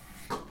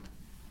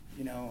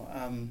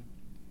 Again,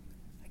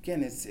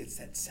 it's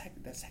that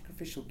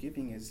sacrificial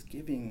giving is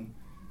giving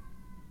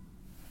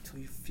until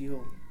you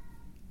feel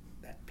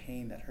that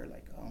pain, that hurt,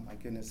 oh my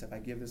goodness, if I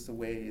give this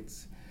away,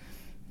 it's,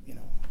 I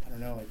don't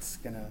know, it's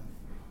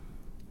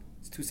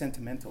too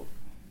sentimental.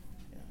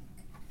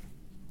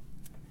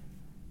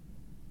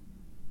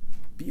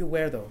 Be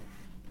aware, though,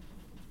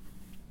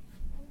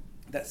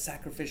 that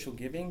sacrificial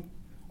giving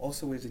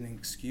also is an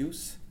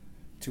excuse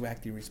to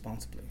act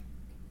irresponsibly.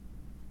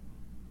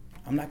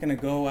 I'm not going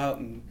to go out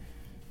and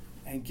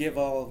give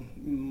all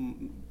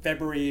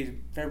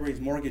February's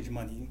mortgage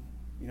money,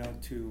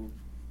 to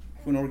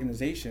an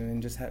organization and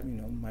just have,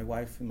 my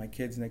wife and my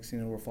kids, next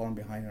thing we're falling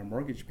behind on our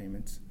mortgage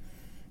payments.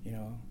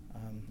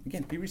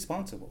 Again, be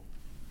responsible.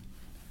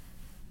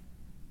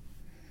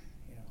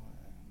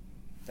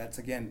 That's,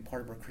 again,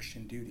 part of our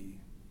Christian duty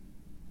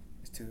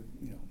is to,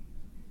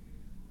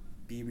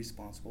 be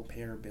responsible,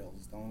 pay our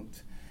bills.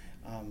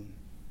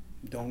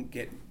 Don't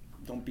get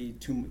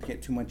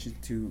too much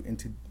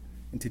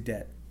into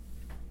debt.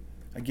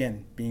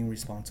 Again, being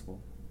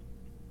responsible.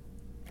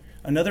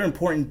 Another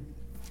important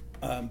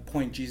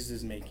point Jesus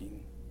is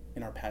making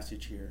in our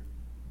passage here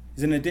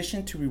is in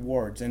addition to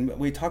rewards, and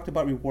we talked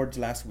about rewards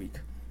last week,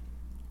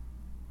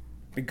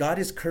 but God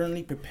is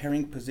currently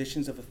preparing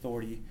positions of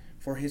authority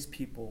for his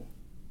people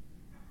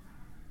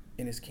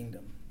in his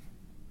kingdom.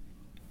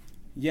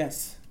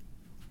 Yes,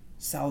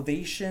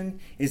 salvation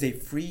is a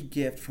free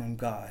gift from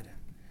God,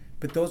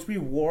 but those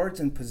rewards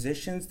and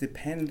positions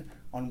depend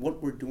on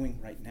what we're doing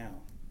right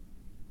now.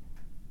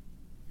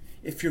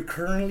 If you're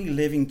currently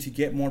living to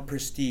get more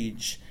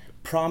prestige,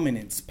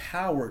 prominence,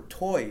 power,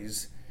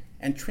 toys,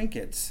 and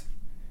trinkets,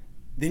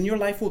 then your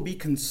life will be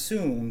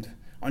consumed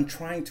on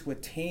trying to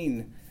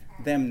attain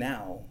them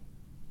now.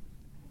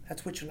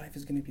 That's what your life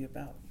is going to be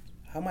about.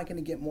 How am I going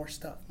to get more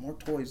stuff, more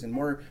toys, and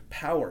more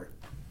power?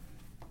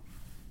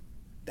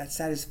 That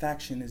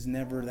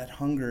that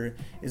hunger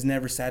is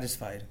never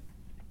satisfied.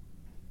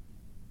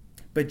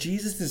 But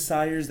Jesus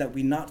desires that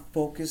we not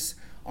focus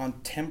on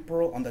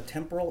the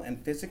temporal and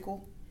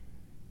physical,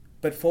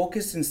 but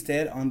focus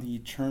instead on the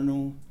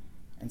eternal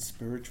and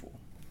spiritual.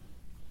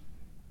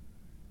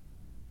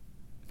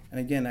 And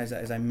again,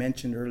 as I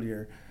mentioned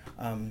earlier,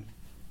 I'm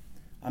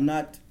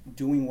not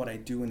doing what I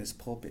do in this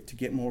pulpit to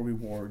get more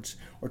rewards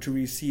or to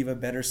receive a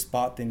better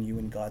spot than you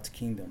in God's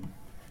kingdom.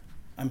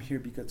 I'm here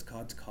because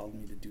God's called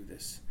me to do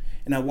this.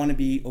 And I want to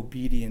be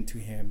obedient to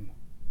him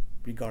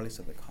regardless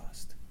of the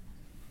cost.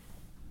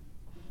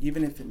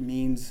 Even if it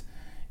means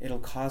it'll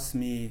cost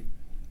me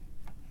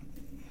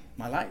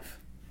my life.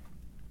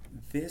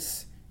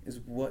 This is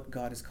what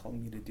God is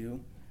calling me to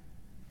do.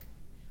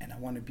 And I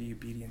want to be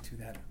obedient to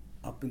that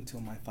up until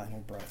my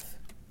final breath.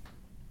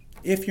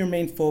 If your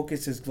main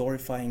focus is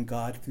glorifying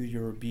God through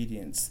your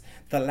obedience,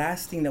 the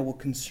last thing that will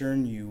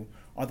concern you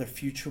are the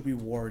future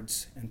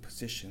rewards and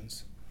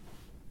positions.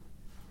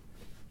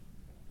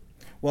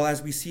 Well,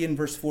 as we see in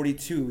verse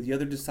 42, the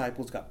other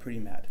disciples got pretty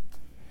mad.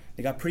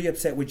 They got pretty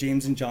upset with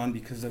James and John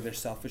because of their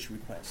selfish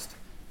request.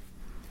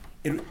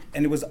 And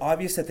it was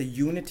obvious that the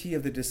unity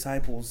of the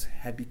disciples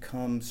had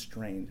become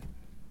strained.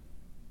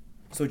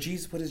 So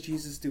what does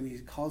Jesus do? He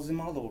calls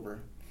them all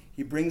over.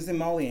 He brings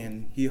them all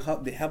in.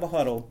 They have a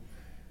huddle.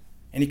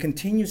 And he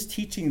continues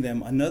teaching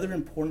them another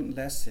important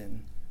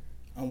lesson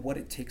on what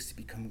it takes to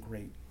become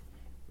great.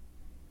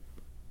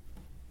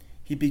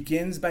 He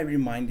begins by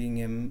reminding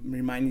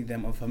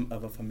them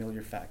of a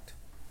familiar fact.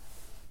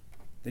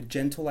 The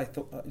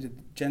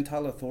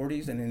Gentile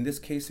authorities, and in this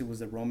case it was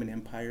the Roman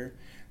Empire,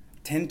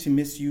 tend to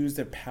misuse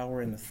their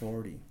power and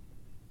authority.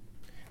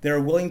 They are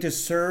unwilling to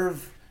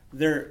serve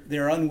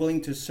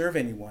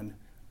anyone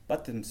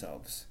but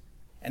themselves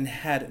and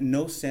had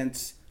no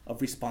sense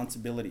of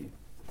responsibility.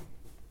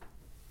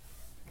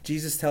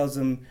 Jesus tells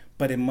them,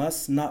 but it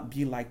must not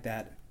be like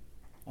that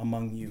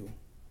among you.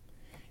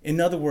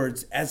 In other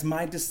words, as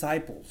my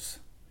disciples,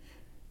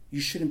 you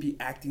shouldn't be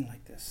acting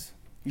like this.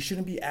 You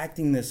shouldn't be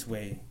acting this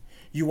way.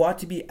 You ought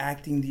to be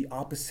acting the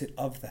opposite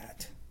of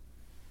that.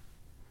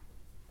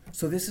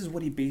 So this is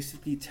what he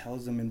basically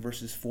tells them in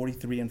verses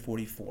 43 and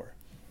 44.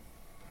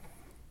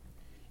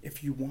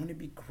 If you want to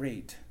be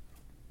great,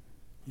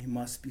 you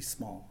must be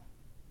small.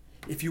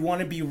 If you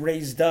want to be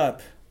raised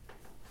up,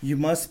 you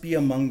must be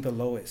among the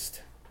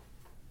lowest.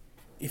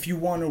 If you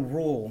want to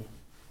rule,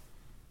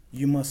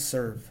 you must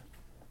serve.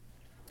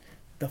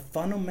 The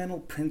fundamental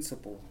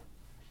principle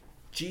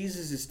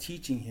Jesus is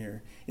teaching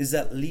here is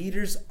that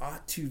leaders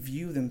ought to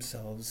view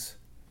themselves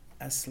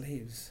as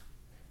slaves.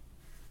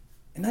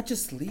 And not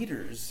just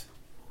leaders.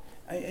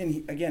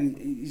 Again,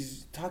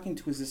 he's talking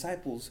to his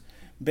disciples,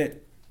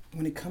 but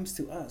when it comes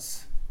to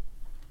us,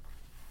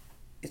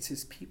 it's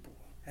his people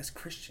as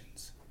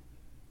Christians.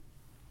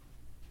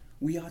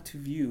 We ought to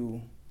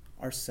view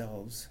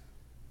ourselves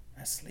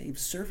as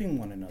slaves, serving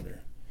one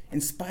another,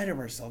 in spite of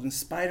ourselves, in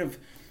spite of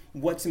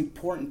what's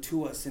important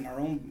to us in our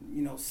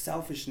own,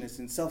 selfishness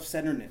and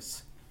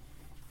self-centeredness.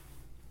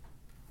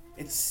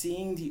 It's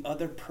seeing the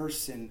other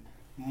person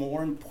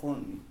more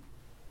important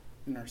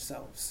than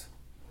ourselves.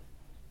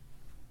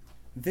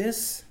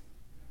 This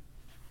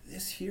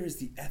here is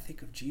the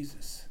ethic of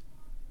Jesus.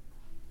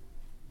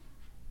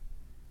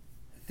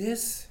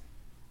 This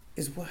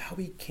is how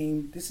he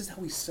came. This is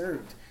how he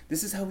served.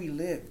 This is how he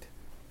lived.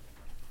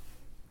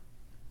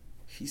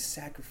 He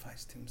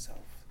sacrificed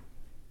himself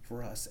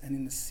for us, and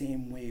in the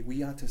same way,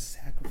 we ought to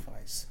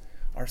sacrifice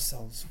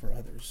ourselves for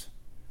others.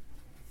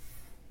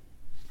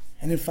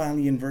 And then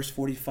finally, in verse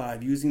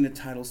 45, using the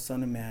title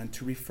Son of Man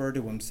to refer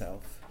to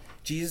himself,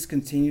 Jesus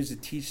continues to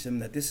teach them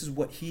that this is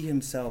what he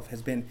himself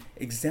has been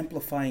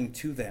exemplifying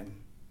to them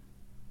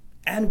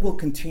and will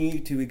continue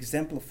to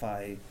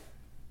exemplify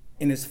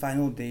in his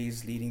final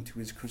days leading to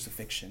his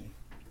crucifixion.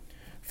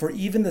 For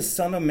even the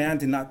Son of Man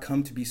did not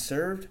come to be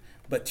served,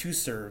 but to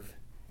serve,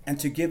 and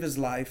to give his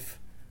life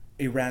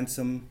a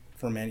ransom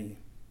for many.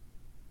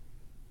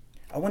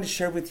 I want to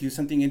share with you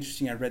something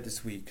interesting I read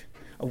this week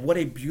of what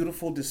a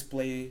beautiful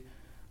display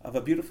of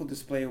a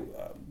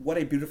servanthood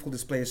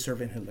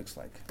looks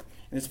like.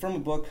 And it's from a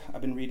book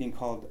I've been reading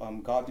called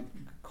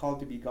Called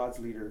to be God's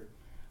Leader,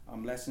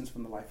 Lessons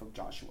from the Life of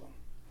Joshua.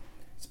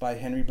 It's by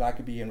Henry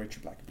Blackaby and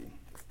Richard Blackaby.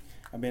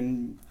 I've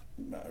been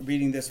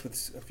reading this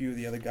with a few of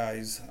the other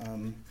guys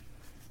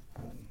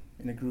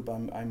in a group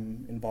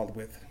I'm involved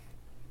with.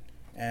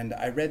 And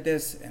I read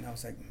this and I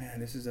was like,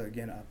 man, this is,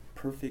 again, a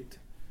perfect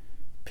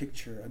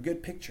picture, a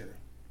good picture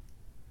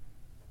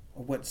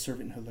of what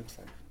servanthood looks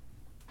like.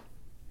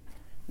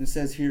 And it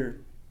says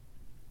here,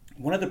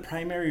 one of the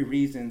primary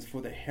reasons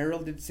for the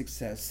heralded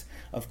success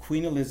of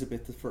Queen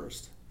Elizabeth I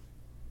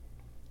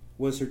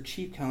was her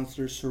chief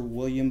counselor, Sir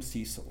William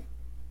Cecil.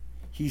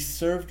 He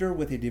served her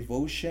with a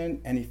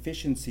devotion and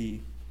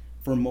efficiency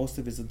for most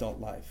of his adult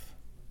life.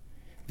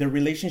 Their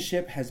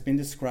relationship has been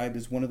described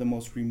as one of the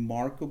most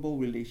remarkable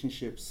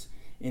relationships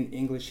in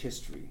English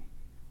history.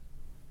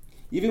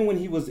 Even when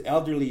he was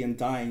elderly and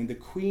dying, the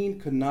Queen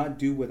could not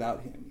do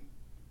without him.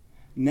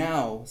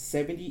 Now,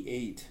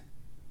 78,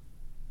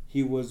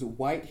 he was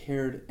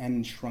white-haired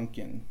and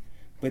shrunken,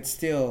 but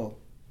still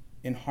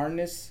in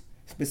harness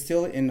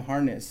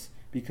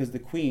because the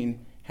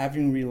Queen,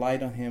 having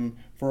relied on him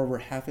for over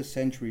half a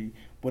century,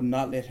 would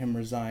not let him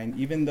resign,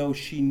 even though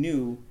she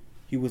knew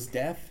he was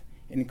deaf,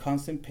 in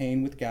constant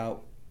pain with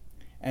gout,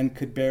 and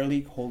could barely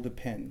hold a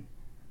pen.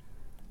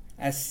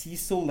 As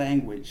Cecil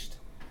languished,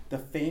 the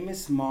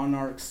famous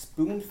monarch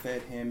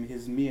spoon-fed him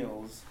his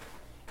meals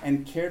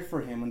and cared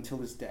for him until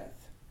his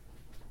death.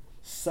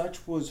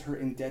 Such was her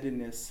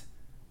indebtedness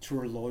to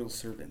her loyal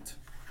servant.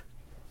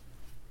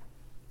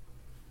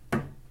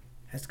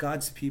 As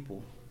God's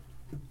people,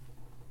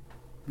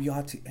 we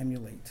ought to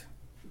emulate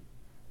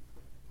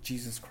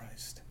Jesus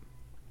Christ.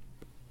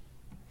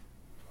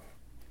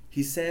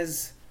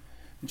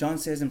 John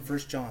says in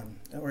 1 John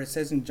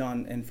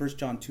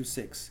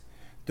 2:6,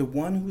 the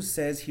one who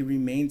says he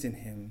remains in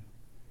him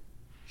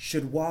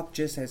should walk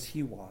just as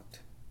he walked.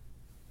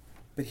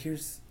 But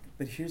here's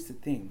the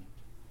thing.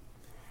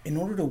 In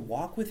order to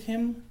walk with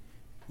him,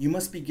 you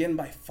must begin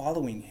by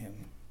following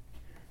him.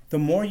 The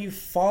more you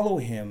follow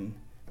him,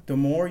 the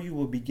more you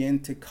will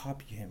begin to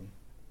copy him.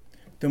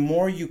 The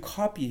more you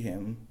copy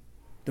him,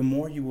 the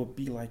more you will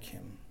be like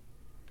him.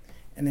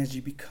 And as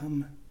you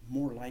become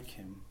more like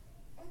him,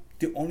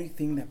 the only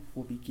thing that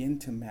will begin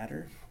to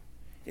matter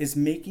is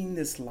making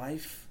this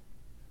life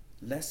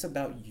less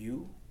about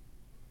you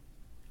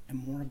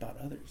and more about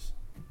others.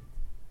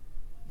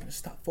 Let's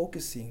stop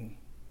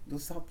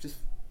just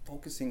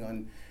focusing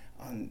on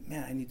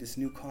man, I need this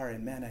new car,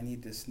 and man, I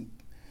need this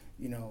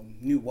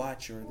new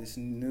watch, or this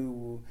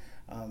new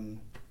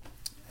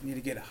I need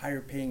to get a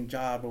higher paying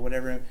job or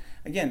whatever.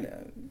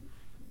 Again,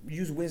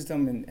 use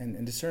wisdom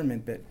and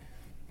discernment, but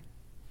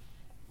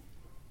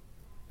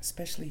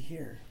especially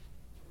here,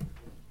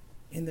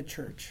 in the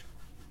church.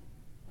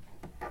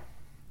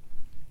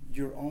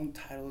 Your own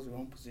titles, your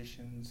own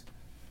positions,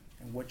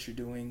 and what you're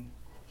doing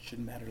should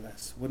matter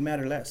less. Would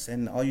matter less,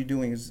 and all you're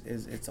doing is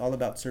it's all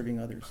about serving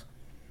others.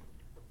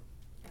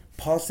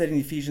 Paul said in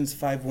Ephesians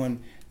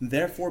 5:1,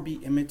 "Therefore be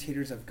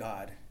imitators of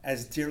God,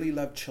 as dearly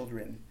loved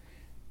children,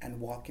 and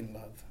walk in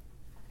love.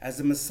 As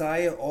the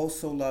Messiah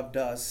also loved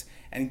us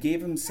and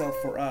gave himself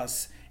for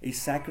us, a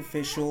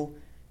sacrificial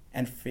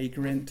and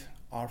fragrant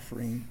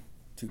offering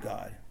to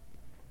God."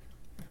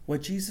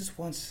 What Jesus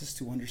wants us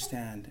to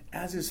understand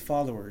as his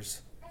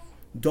followers,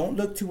 don't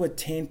look to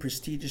attain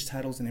prestigious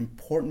titles and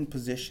important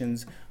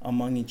positions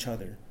among each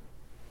other.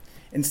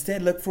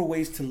 Instead, look for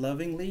ways to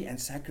lovingly and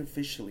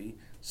sacrificially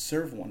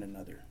serve one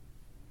another.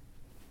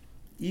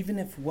 Even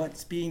if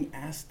what's being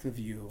asked of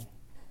you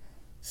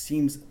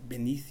seems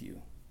beneath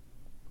you.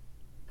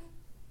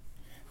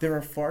 There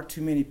are far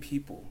too many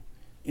people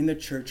in the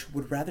church who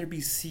would rather be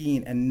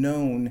seen and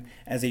known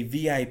as a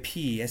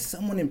VIP, as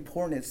someone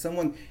important, as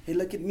someone, hey,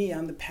 look at me,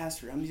 I'm the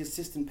pastor, I'm the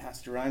assistant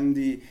pastor, I'm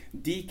the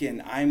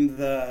deacon, I'm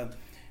the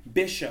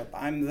bishop,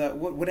 I'm the,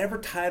 whatever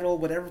title,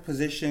 whatever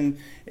position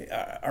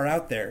are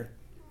out there.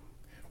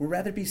 We'd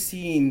rather be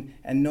seen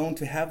and known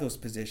to have those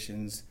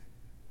positions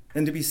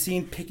than to be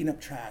seen picking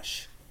up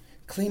trash,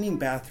 cleaning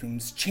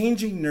bathrooms,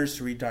 changing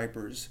nursery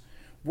diapers,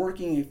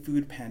 working a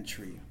food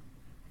pantry,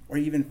 or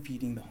even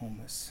feeding the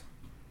homeless.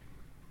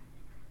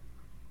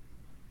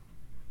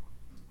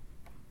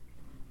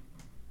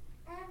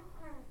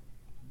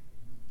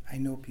 I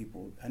know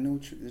people,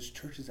 there's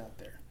churches out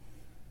there.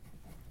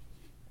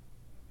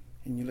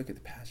 And you look at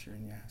the pastor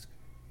and you ask,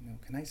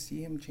 can I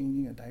see him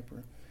changing a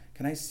diaper?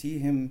 Can I see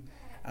him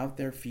out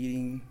there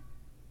feeding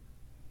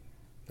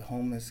the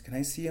homeless? Can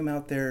I see him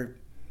out there,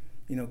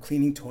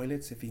 cleaning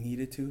toilets if he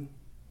needed to?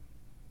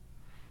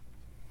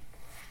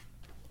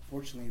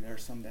 Fortunately, there are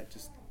some that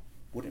just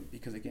wouldn't,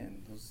 because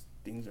again, those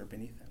things are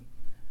beneath them.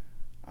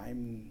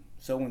 I'm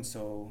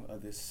so-and-so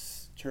of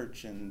this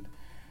church, and,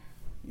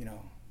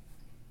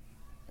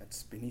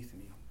 that's beneath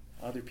me.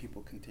 Other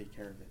people can take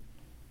care of it.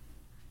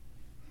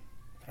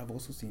 But I've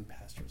also seen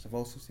pastors. I've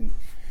also seen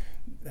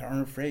that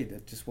aren't afraid,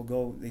 that just will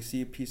go, they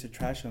see a piece of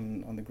trash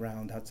on the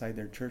ground outside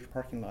their church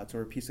parking lots,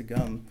 or a piece of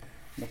gum, and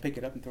they'll pick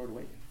it up and throw it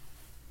away.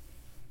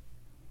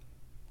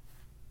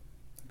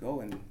 Go,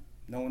 and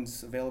no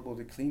one's available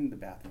to clean the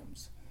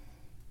bathrooms.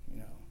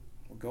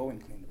 We'll go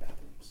and clean the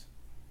bathrooms.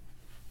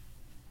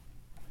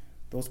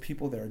 Those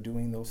people that are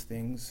doing those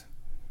things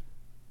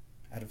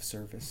out of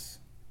service,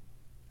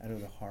 out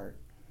of the heart,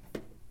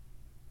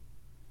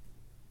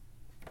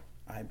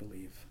 I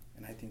believe,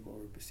 and I think what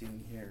we're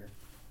seeing here,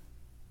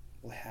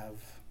 will have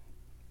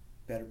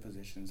better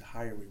positions,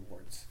 higher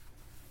rewards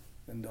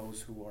than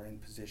those who are in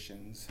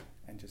positions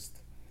and just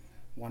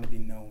want to be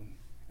known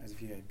as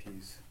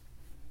VIPs.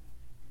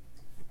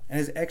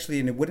 And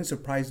it wouldn't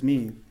surprise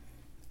me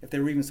if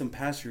there were even some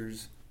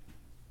pastors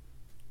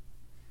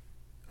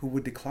who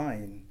would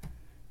decline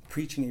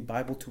preaching a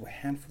Bible to a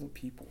handful of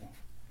people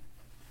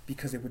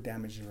because it would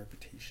damage their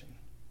reputation.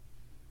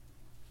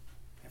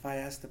 If I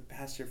asked a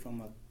pastor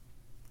from a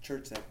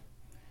church that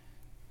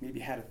maybe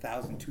had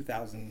 1,000,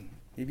 2,000,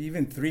 maybe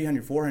even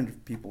 300,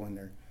 400 people in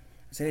there,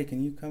 I said, hey,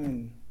 can you come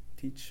and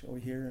teach over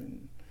here?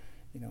 And,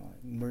 an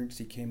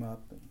emergency came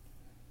up. And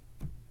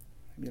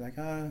I'd be like,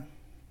 I'm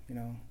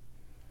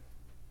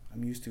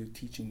used to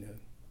teaching the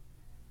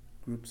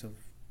groups of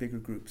bigger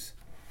groups.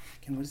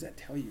 Ken, what does that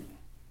tell you?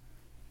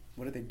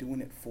 What are they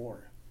doing it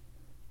for?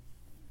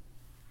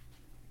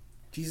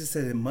 Jesus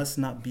said it must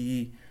not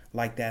be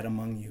like that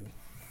among you.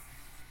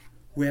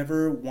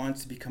 Whoever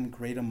wants to become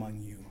great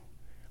among you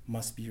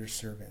must be your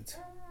servant.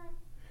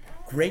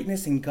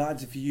 Greatness in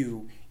God's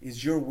view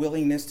is your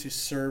willingness to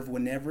serve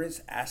whenever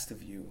it's asked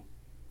of you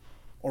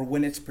or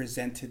when it's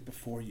presented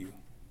before you.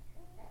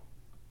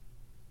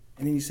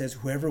 And then he says,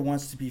 whoever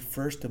wants to be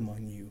first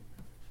among you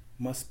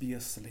must be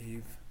a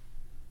slave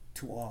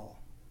to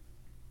all.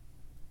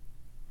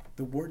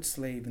 The word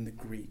slave in the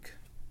Greek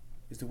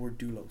is the word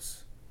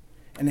doulos.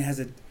 And it has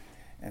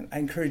and I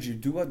encourage you,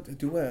 do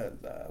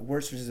a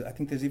word search. I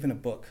think there's even a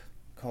book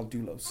called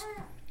Doulos.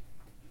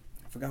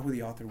 I forgot who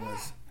the author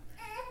was.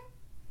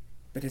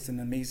 But it's an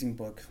amazing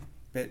book.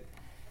 But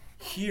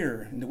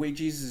here, in the way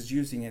Jesus is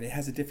using it, it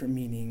has a different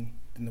meaning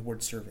than the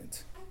word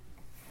servant.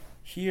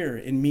 Here,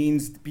 it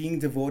means being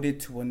devoted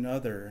to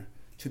another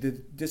to the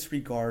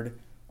disregard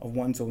of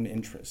one's own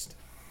interest.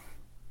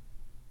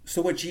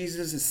 So what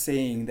Jesus is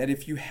saying, that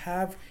if you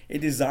have a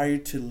desire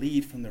to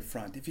lead from the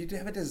front, if you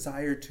have a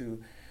desire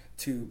to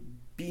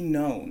be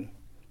known,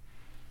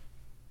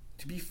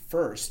 to be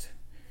first,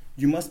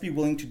 you must be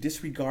willing to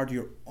disregard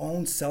your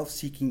own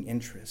self-seeking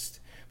interest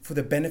for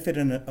the benefit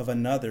of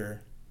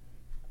another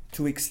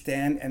to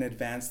extend and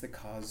advance the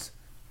cause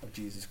of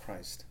Jesus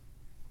Christ.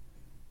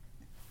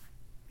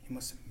 You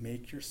must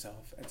make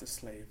yourself as a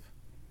slave.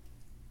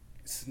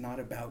 It's not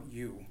about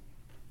you.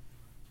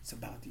 It's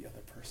about the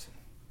other person.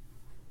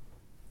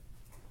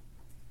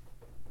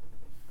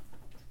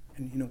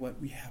 And you know what?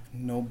 We have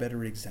no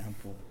better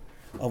example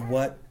of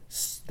what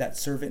that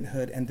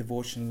servanthood and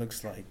devotion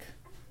looks like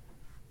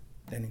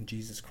than in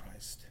Jesus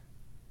Christ,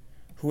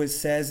 who it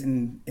says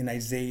in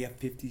Isaiah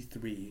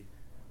 53,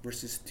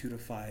 verses 2 to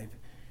 5,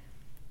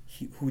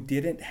 who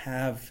didn't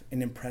have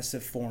an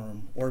impressive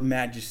form or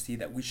majesty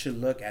that we should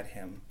look at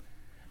him,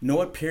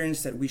 no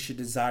appearance that we should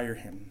desire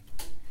him.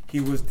 He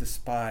was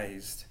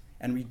despised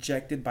and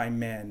rejected by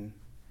men,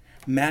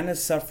 man of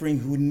suffering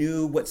who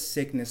knew what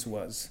sickness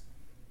was.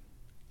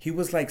 He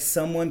was like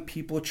someone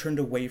people turned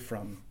away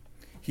from.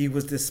 He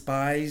was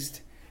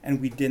despised and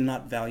we did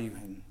not value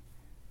him.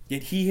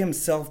 Yet he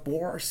himself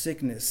bore our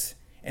sickness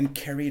and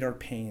carried our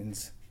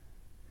pains.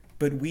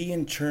 But we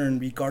in turn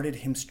regarded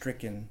him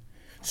stricken,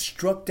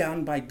 struck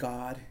down by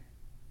God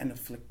and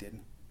afflicted.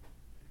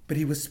 But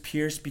he was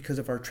pierced because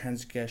of our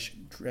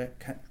transgressions,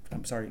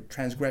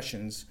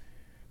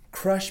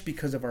 crushed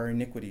because of our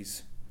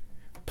iniquities.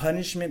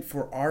 Punishment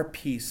for our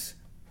peace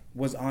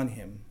was on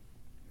him,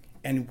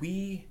 and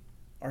we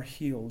are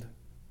healed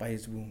by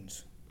his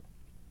wounds.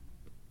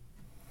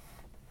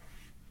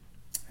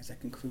 As I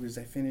conclude, as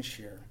I finish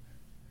here,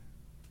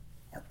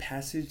 our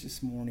passage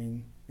this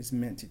morning is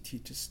meant to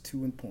teach us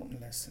two important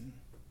lessons.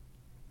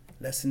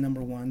 Lesson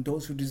number one,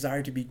 those who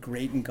desire to be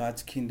great in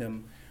God's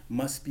kingdom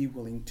must be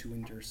willing to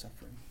endure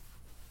suffering.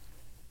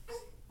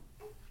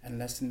 And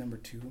lesson number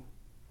two,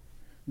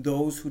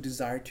 those who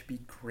desire to be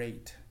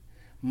great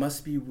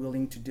must be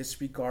willing to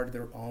disregard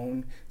their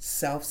own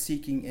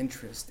self-seeking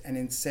interest and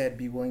instead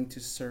be willing to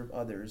serve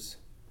others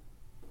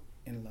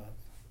in love.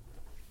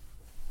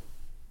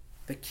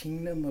 The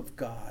kingdom of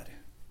God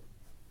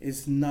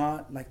is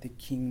not like the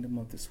kingdom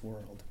of this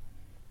world.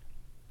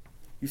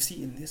 You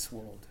see, in this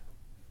world,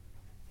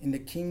 in the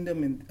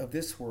kingdom of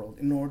this world,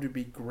 in order to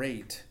be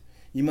great,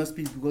 you must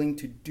be willing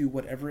to do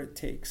whatever it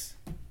takes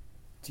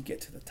to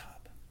get to the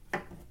top.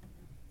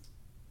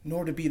 In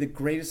order to be the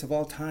greatest of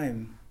all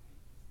time,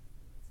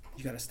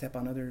 you got to step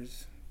on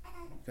others,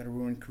 you got to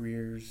ruin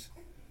careers,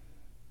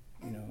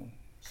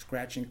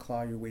 scratch and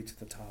claw your way to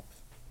the top.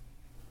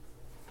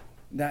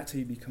 That's how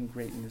you become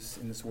great in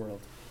this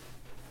world.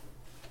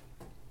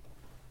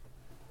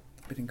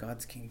 But in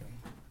God's kingdom,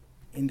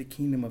 in the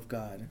kingdom of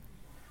God,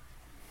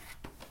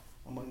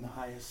 among the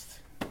highest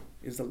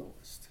is the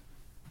lowest.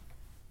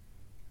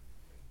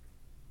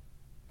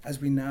 As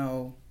we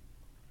now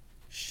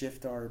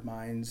shift our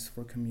minds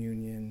for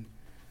communion,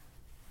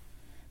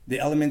 the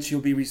elements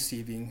you'll be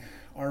receiving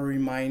are a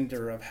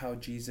reminder of how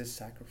Jesus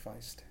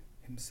sacrificed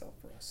himself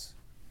for us.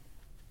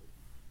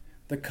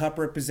 The cup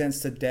represents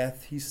the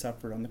death he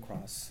suffered on the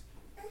cross,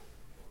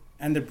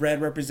 and the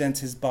bread represents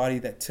his body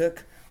that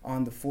took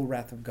on the full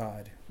wrath of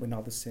God when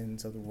all the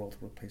sins of the world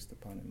were placed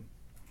upon him.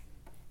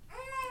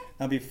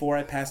 Now, before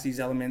I pass these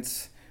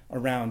elements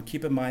around,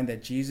 keep in mind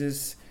that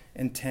Jesus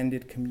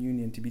intended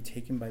communion to be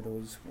taken by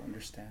those who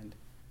understand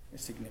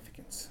its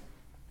significance.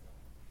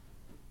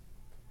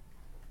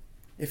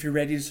 If you're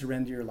ready to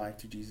surrender your life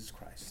to Jesus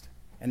Christ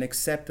and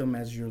accept him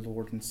as your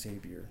Lord and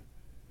Savior,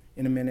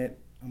 in a minute,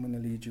 I'm going to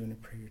lead you in a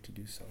prayer to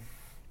do so.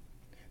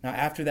 Now,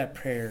 after that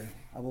prayer,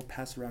 I will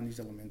pass around these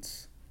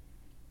elements.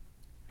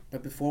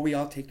 But before we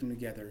all take them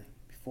together,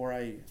 before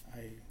I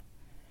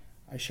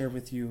share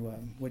with you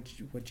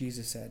what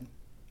Jesus said,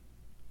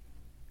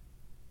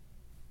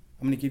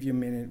 I'm going to give you a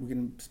minute. We're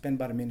going to spend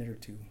about a minute or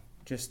two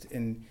just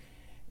in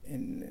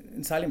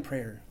silent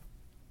prayer.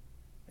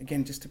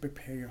 Again, just to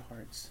prepare your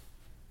hearts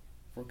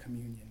for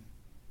communion.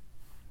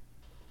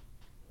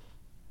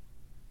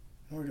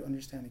 In order to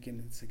understand,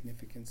 again, the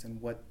significance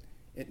and what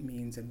it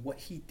means and what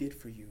he did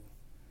for you,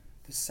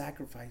 the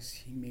sacrifice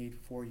he made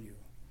for you.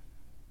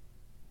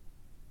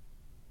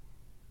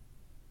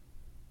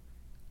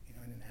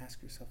 And then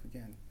ask yourself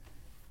again,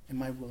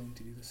 am I willing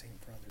to do the same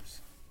for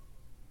others?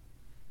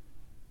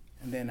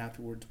 And then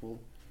afterwards,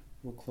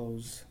 we'll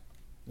close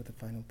with a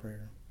final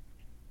prayer.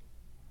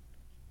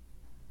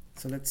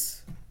 So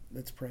let's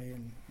pray,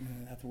 and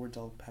afterwards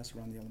I'll pass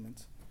around the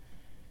elements.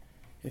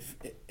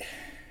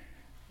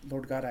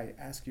 Lord God, I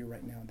ask you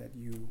right now that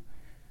you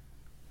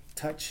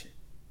touch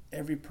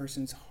every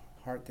person's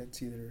heart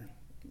that's either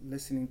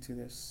listening to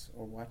this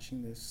or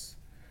watching this,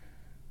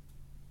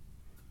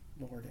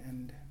 Lord,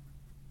 and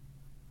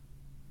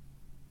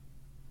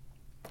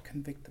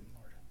convict them,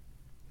 Lord.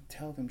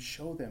 Tell them,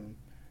 show them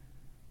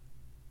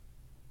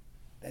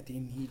that they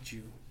need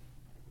you.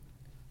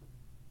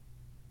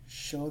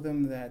 Show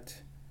them that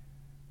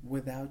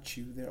without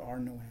you, there are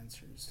no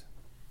answers.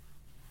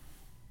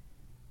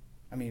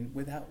 I mean,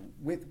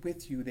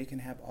 with you, they can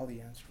have all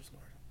the answers,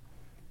 Lord.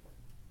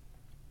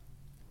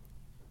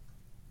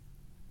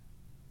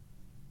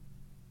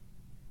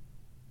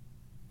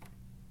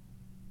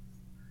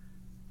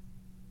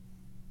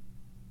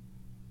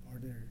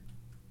 Lord, there are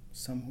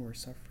some who are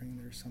suffering,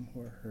 there are some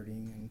who are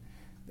hurting, and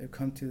they've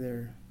come to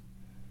their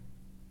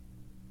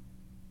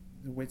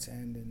wits'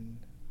 end and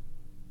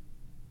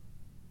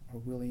are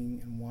willing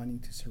and wanting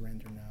to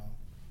surrender now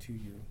to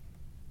you.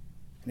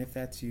 And if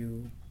that's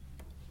you,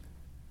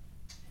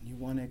 and you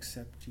want to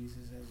accept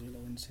Jesus as your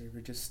Lord and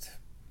Savior, just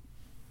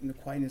in the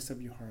quietness of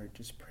your heart,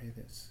 just pray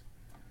this.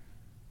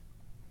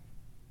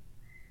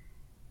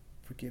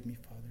 Forgive me,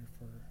 Father,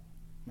 for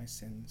my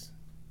sins.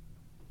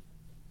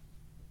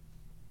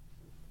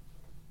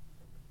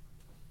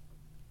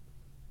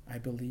 I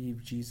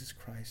believe Jesus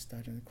Christ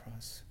died on the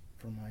cross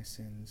for my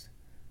sins.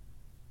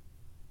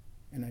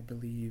 And I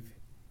believe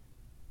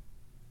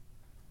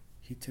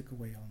he took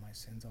away all my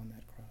sins on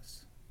that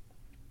cross.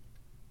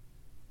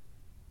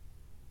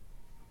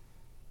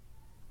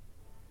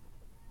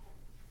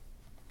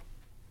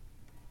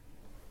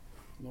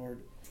 Lord,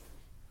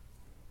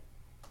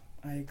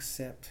 I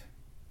accept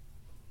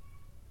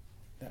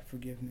that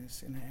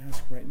forgiveness, and I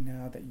ask right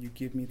now that you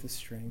give me the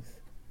strength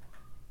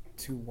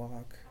to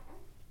walk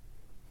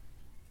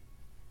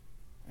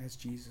as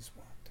Jesus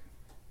walked.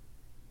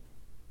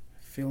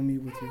 Fill me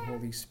with your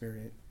Holy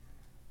Spirit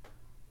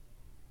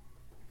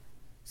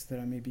so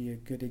that I may be a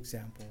good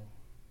example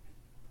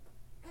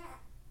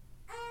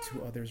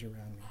to others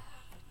around me.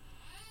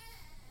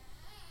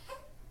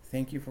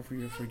 Thank you for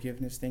your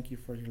forgiveness. Thank you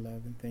for your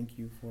love, and thank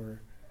you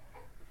for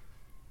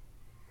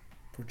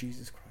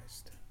Jesus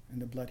Christ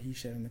and the blood he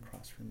shed on the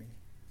cross for me.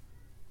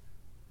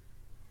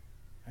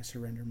 I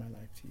surrender my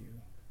life to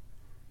you.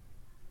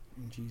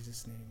 In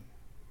Jesus' name,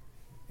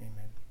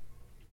 amen.